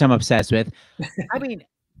bevel, which I'm obsessed with. I mean,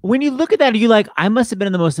 when you look at that, are you like, I must have been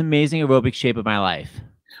in the most amazing aerobic shape of my life?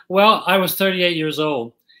 Well, I was 38 years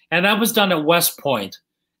old, and that was done at West Point.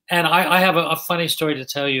 And I have a funny story to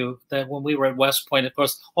tell you that when we were at West Point, of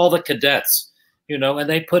course, all the cadets, you know, and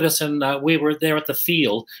they put us in, we were there at the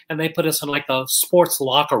field, and they put us in like a sports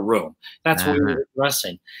locker room. That's where we were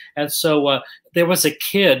dressing. And so there was a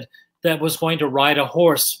kid that was going to ride a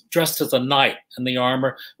horse dressed as a knight in the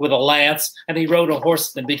armor with a lance. And he rode a horse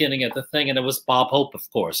at the beginning of the thing. And it was Bob Hope, of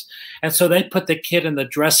course. And so they put the kid in the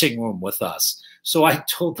dressing room with us. So I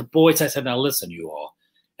told the boys, I said, now listen, you all,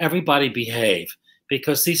 everybody behave,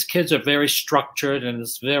 because these kids are very structured and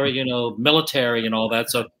it's very, you know, military and all that.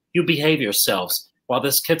 So you behave yourselves while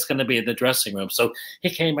this kid's going to be in the dressing room. So he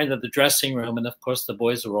came into the dressing room, and of course the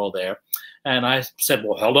boys were all there. And I said,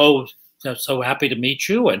 well, hello, I'm so happy to meet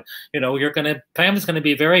you. And, you know, family's going to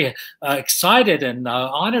be very excited and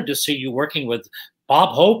honored to see you working with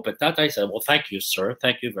Bob Hope. At that, I said, well, thank you, sir.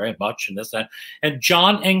 Thank you very much. And this, that. And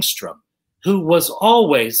John Engstrom, who was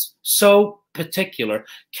always so particular,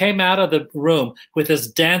 came out of the room with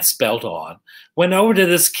his dance belt on, went over to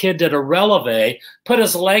this kid, did a releve, put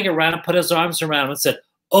his leg around him, put his arms around him, and said,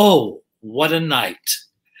 oh, what a night.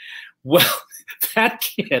 Well, that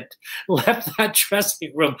kid left that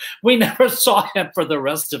dressing room. We never saw him for the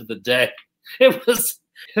rest of the day. It was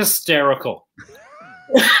hysterical.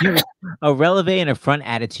 A releve and a front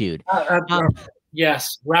attitude.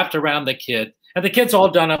 Yes, wrapped around the kid. And the kid's all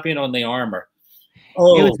done up, you know, in the armor.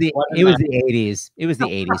 Oh, it was the 80s. It was the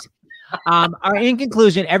 80s. In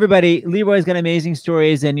conclusion, everybody, Leroy's got amazing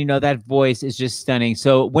stories, and you know that voice is just stunning.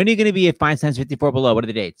 So when are you going to be at Feinstein's 54 Below? What are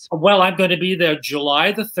the dates? Well, I'm going to be there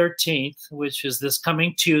July the 13th, which is this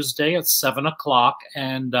coming Tuesday at 7 o'clock.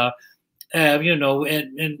 And, you know,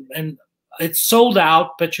 and it's sold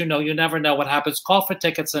out, but, you know, you never know what happens. Call for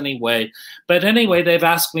tickets anyway. But anyway, they've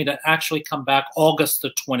asked me to actually come back August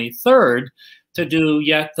the 23rd to do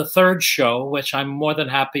yet the third show, which I'm more than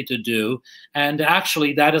happy to do. And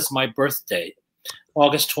actually, that is my birthday,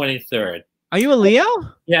 August 23rd. Are you a Leo?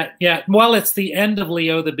 Yeah, yeah. Well, it's the end of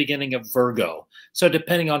Leo, the beginning of Virgo. So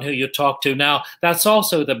depending on who you talk to. Now, that's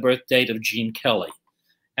also the birth date of Gene Kelly.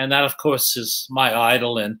 And that, of course, is my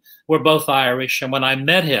idol. And we're both Irish. And when I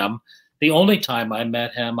met him, the only time I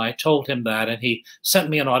met him, I told him that. And he sent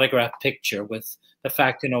me an autographed picture with the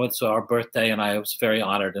fact, you know, it's our birthday, and I was very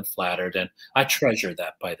honored and flattered, and I treasure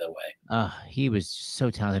that, by the way. He was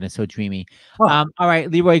so talented and so dreamy. All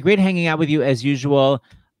right, Leroy, great hanging out with you as usual.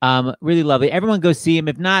 Really lovely. Everyone go see him.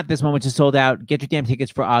 If not, this one which is sold out, get your damn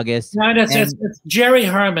tickets for August. No, it's Jerry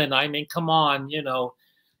Herman. I mean, come on, you know.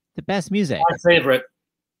 The best music. My favorite.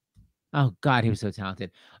 Oh God, he was so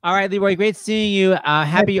talented. All right, Leroy, great seeing you.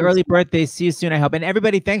 Happy early birthday. See you soon, I hope. And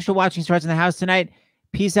everybody, thanks for watching Stars in the House tonight.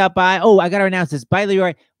 Peace out. Bye. Oh, I got to announce this. Bye,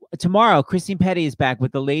 Leroy. Tomorrow, Christine Petty is back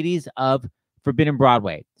with the ladies of Forbidden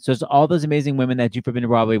Broadway. So it's all those amazing women that do Forbidden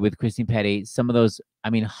Broadway with Christine Petty. Some of those, I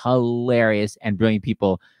mean, hilarious and brilliant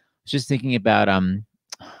people. I was just thinking about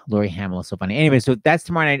Lori Hamill is so funny. Anyway, so that's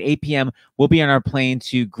tomorrow night at 8 p.m. We'll be on our plane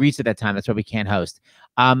to Greece at that time. That's why we can't host.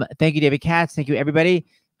 Thank you, David Katz. Thank you, everybody.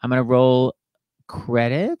 I'm going to roll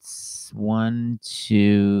credits. 1,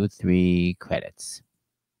 2, 3 credits.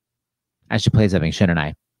 I should play something, shouldn't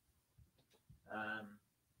I?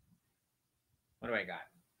 What do I got?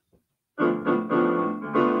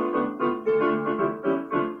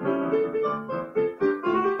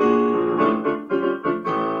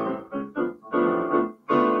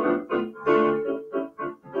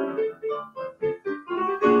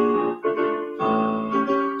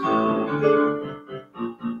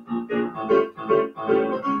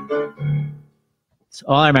 It's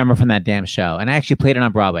all I remember from that damn show. And I actually played it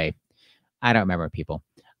on Broadway. I don't remember, people.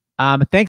 Thanks.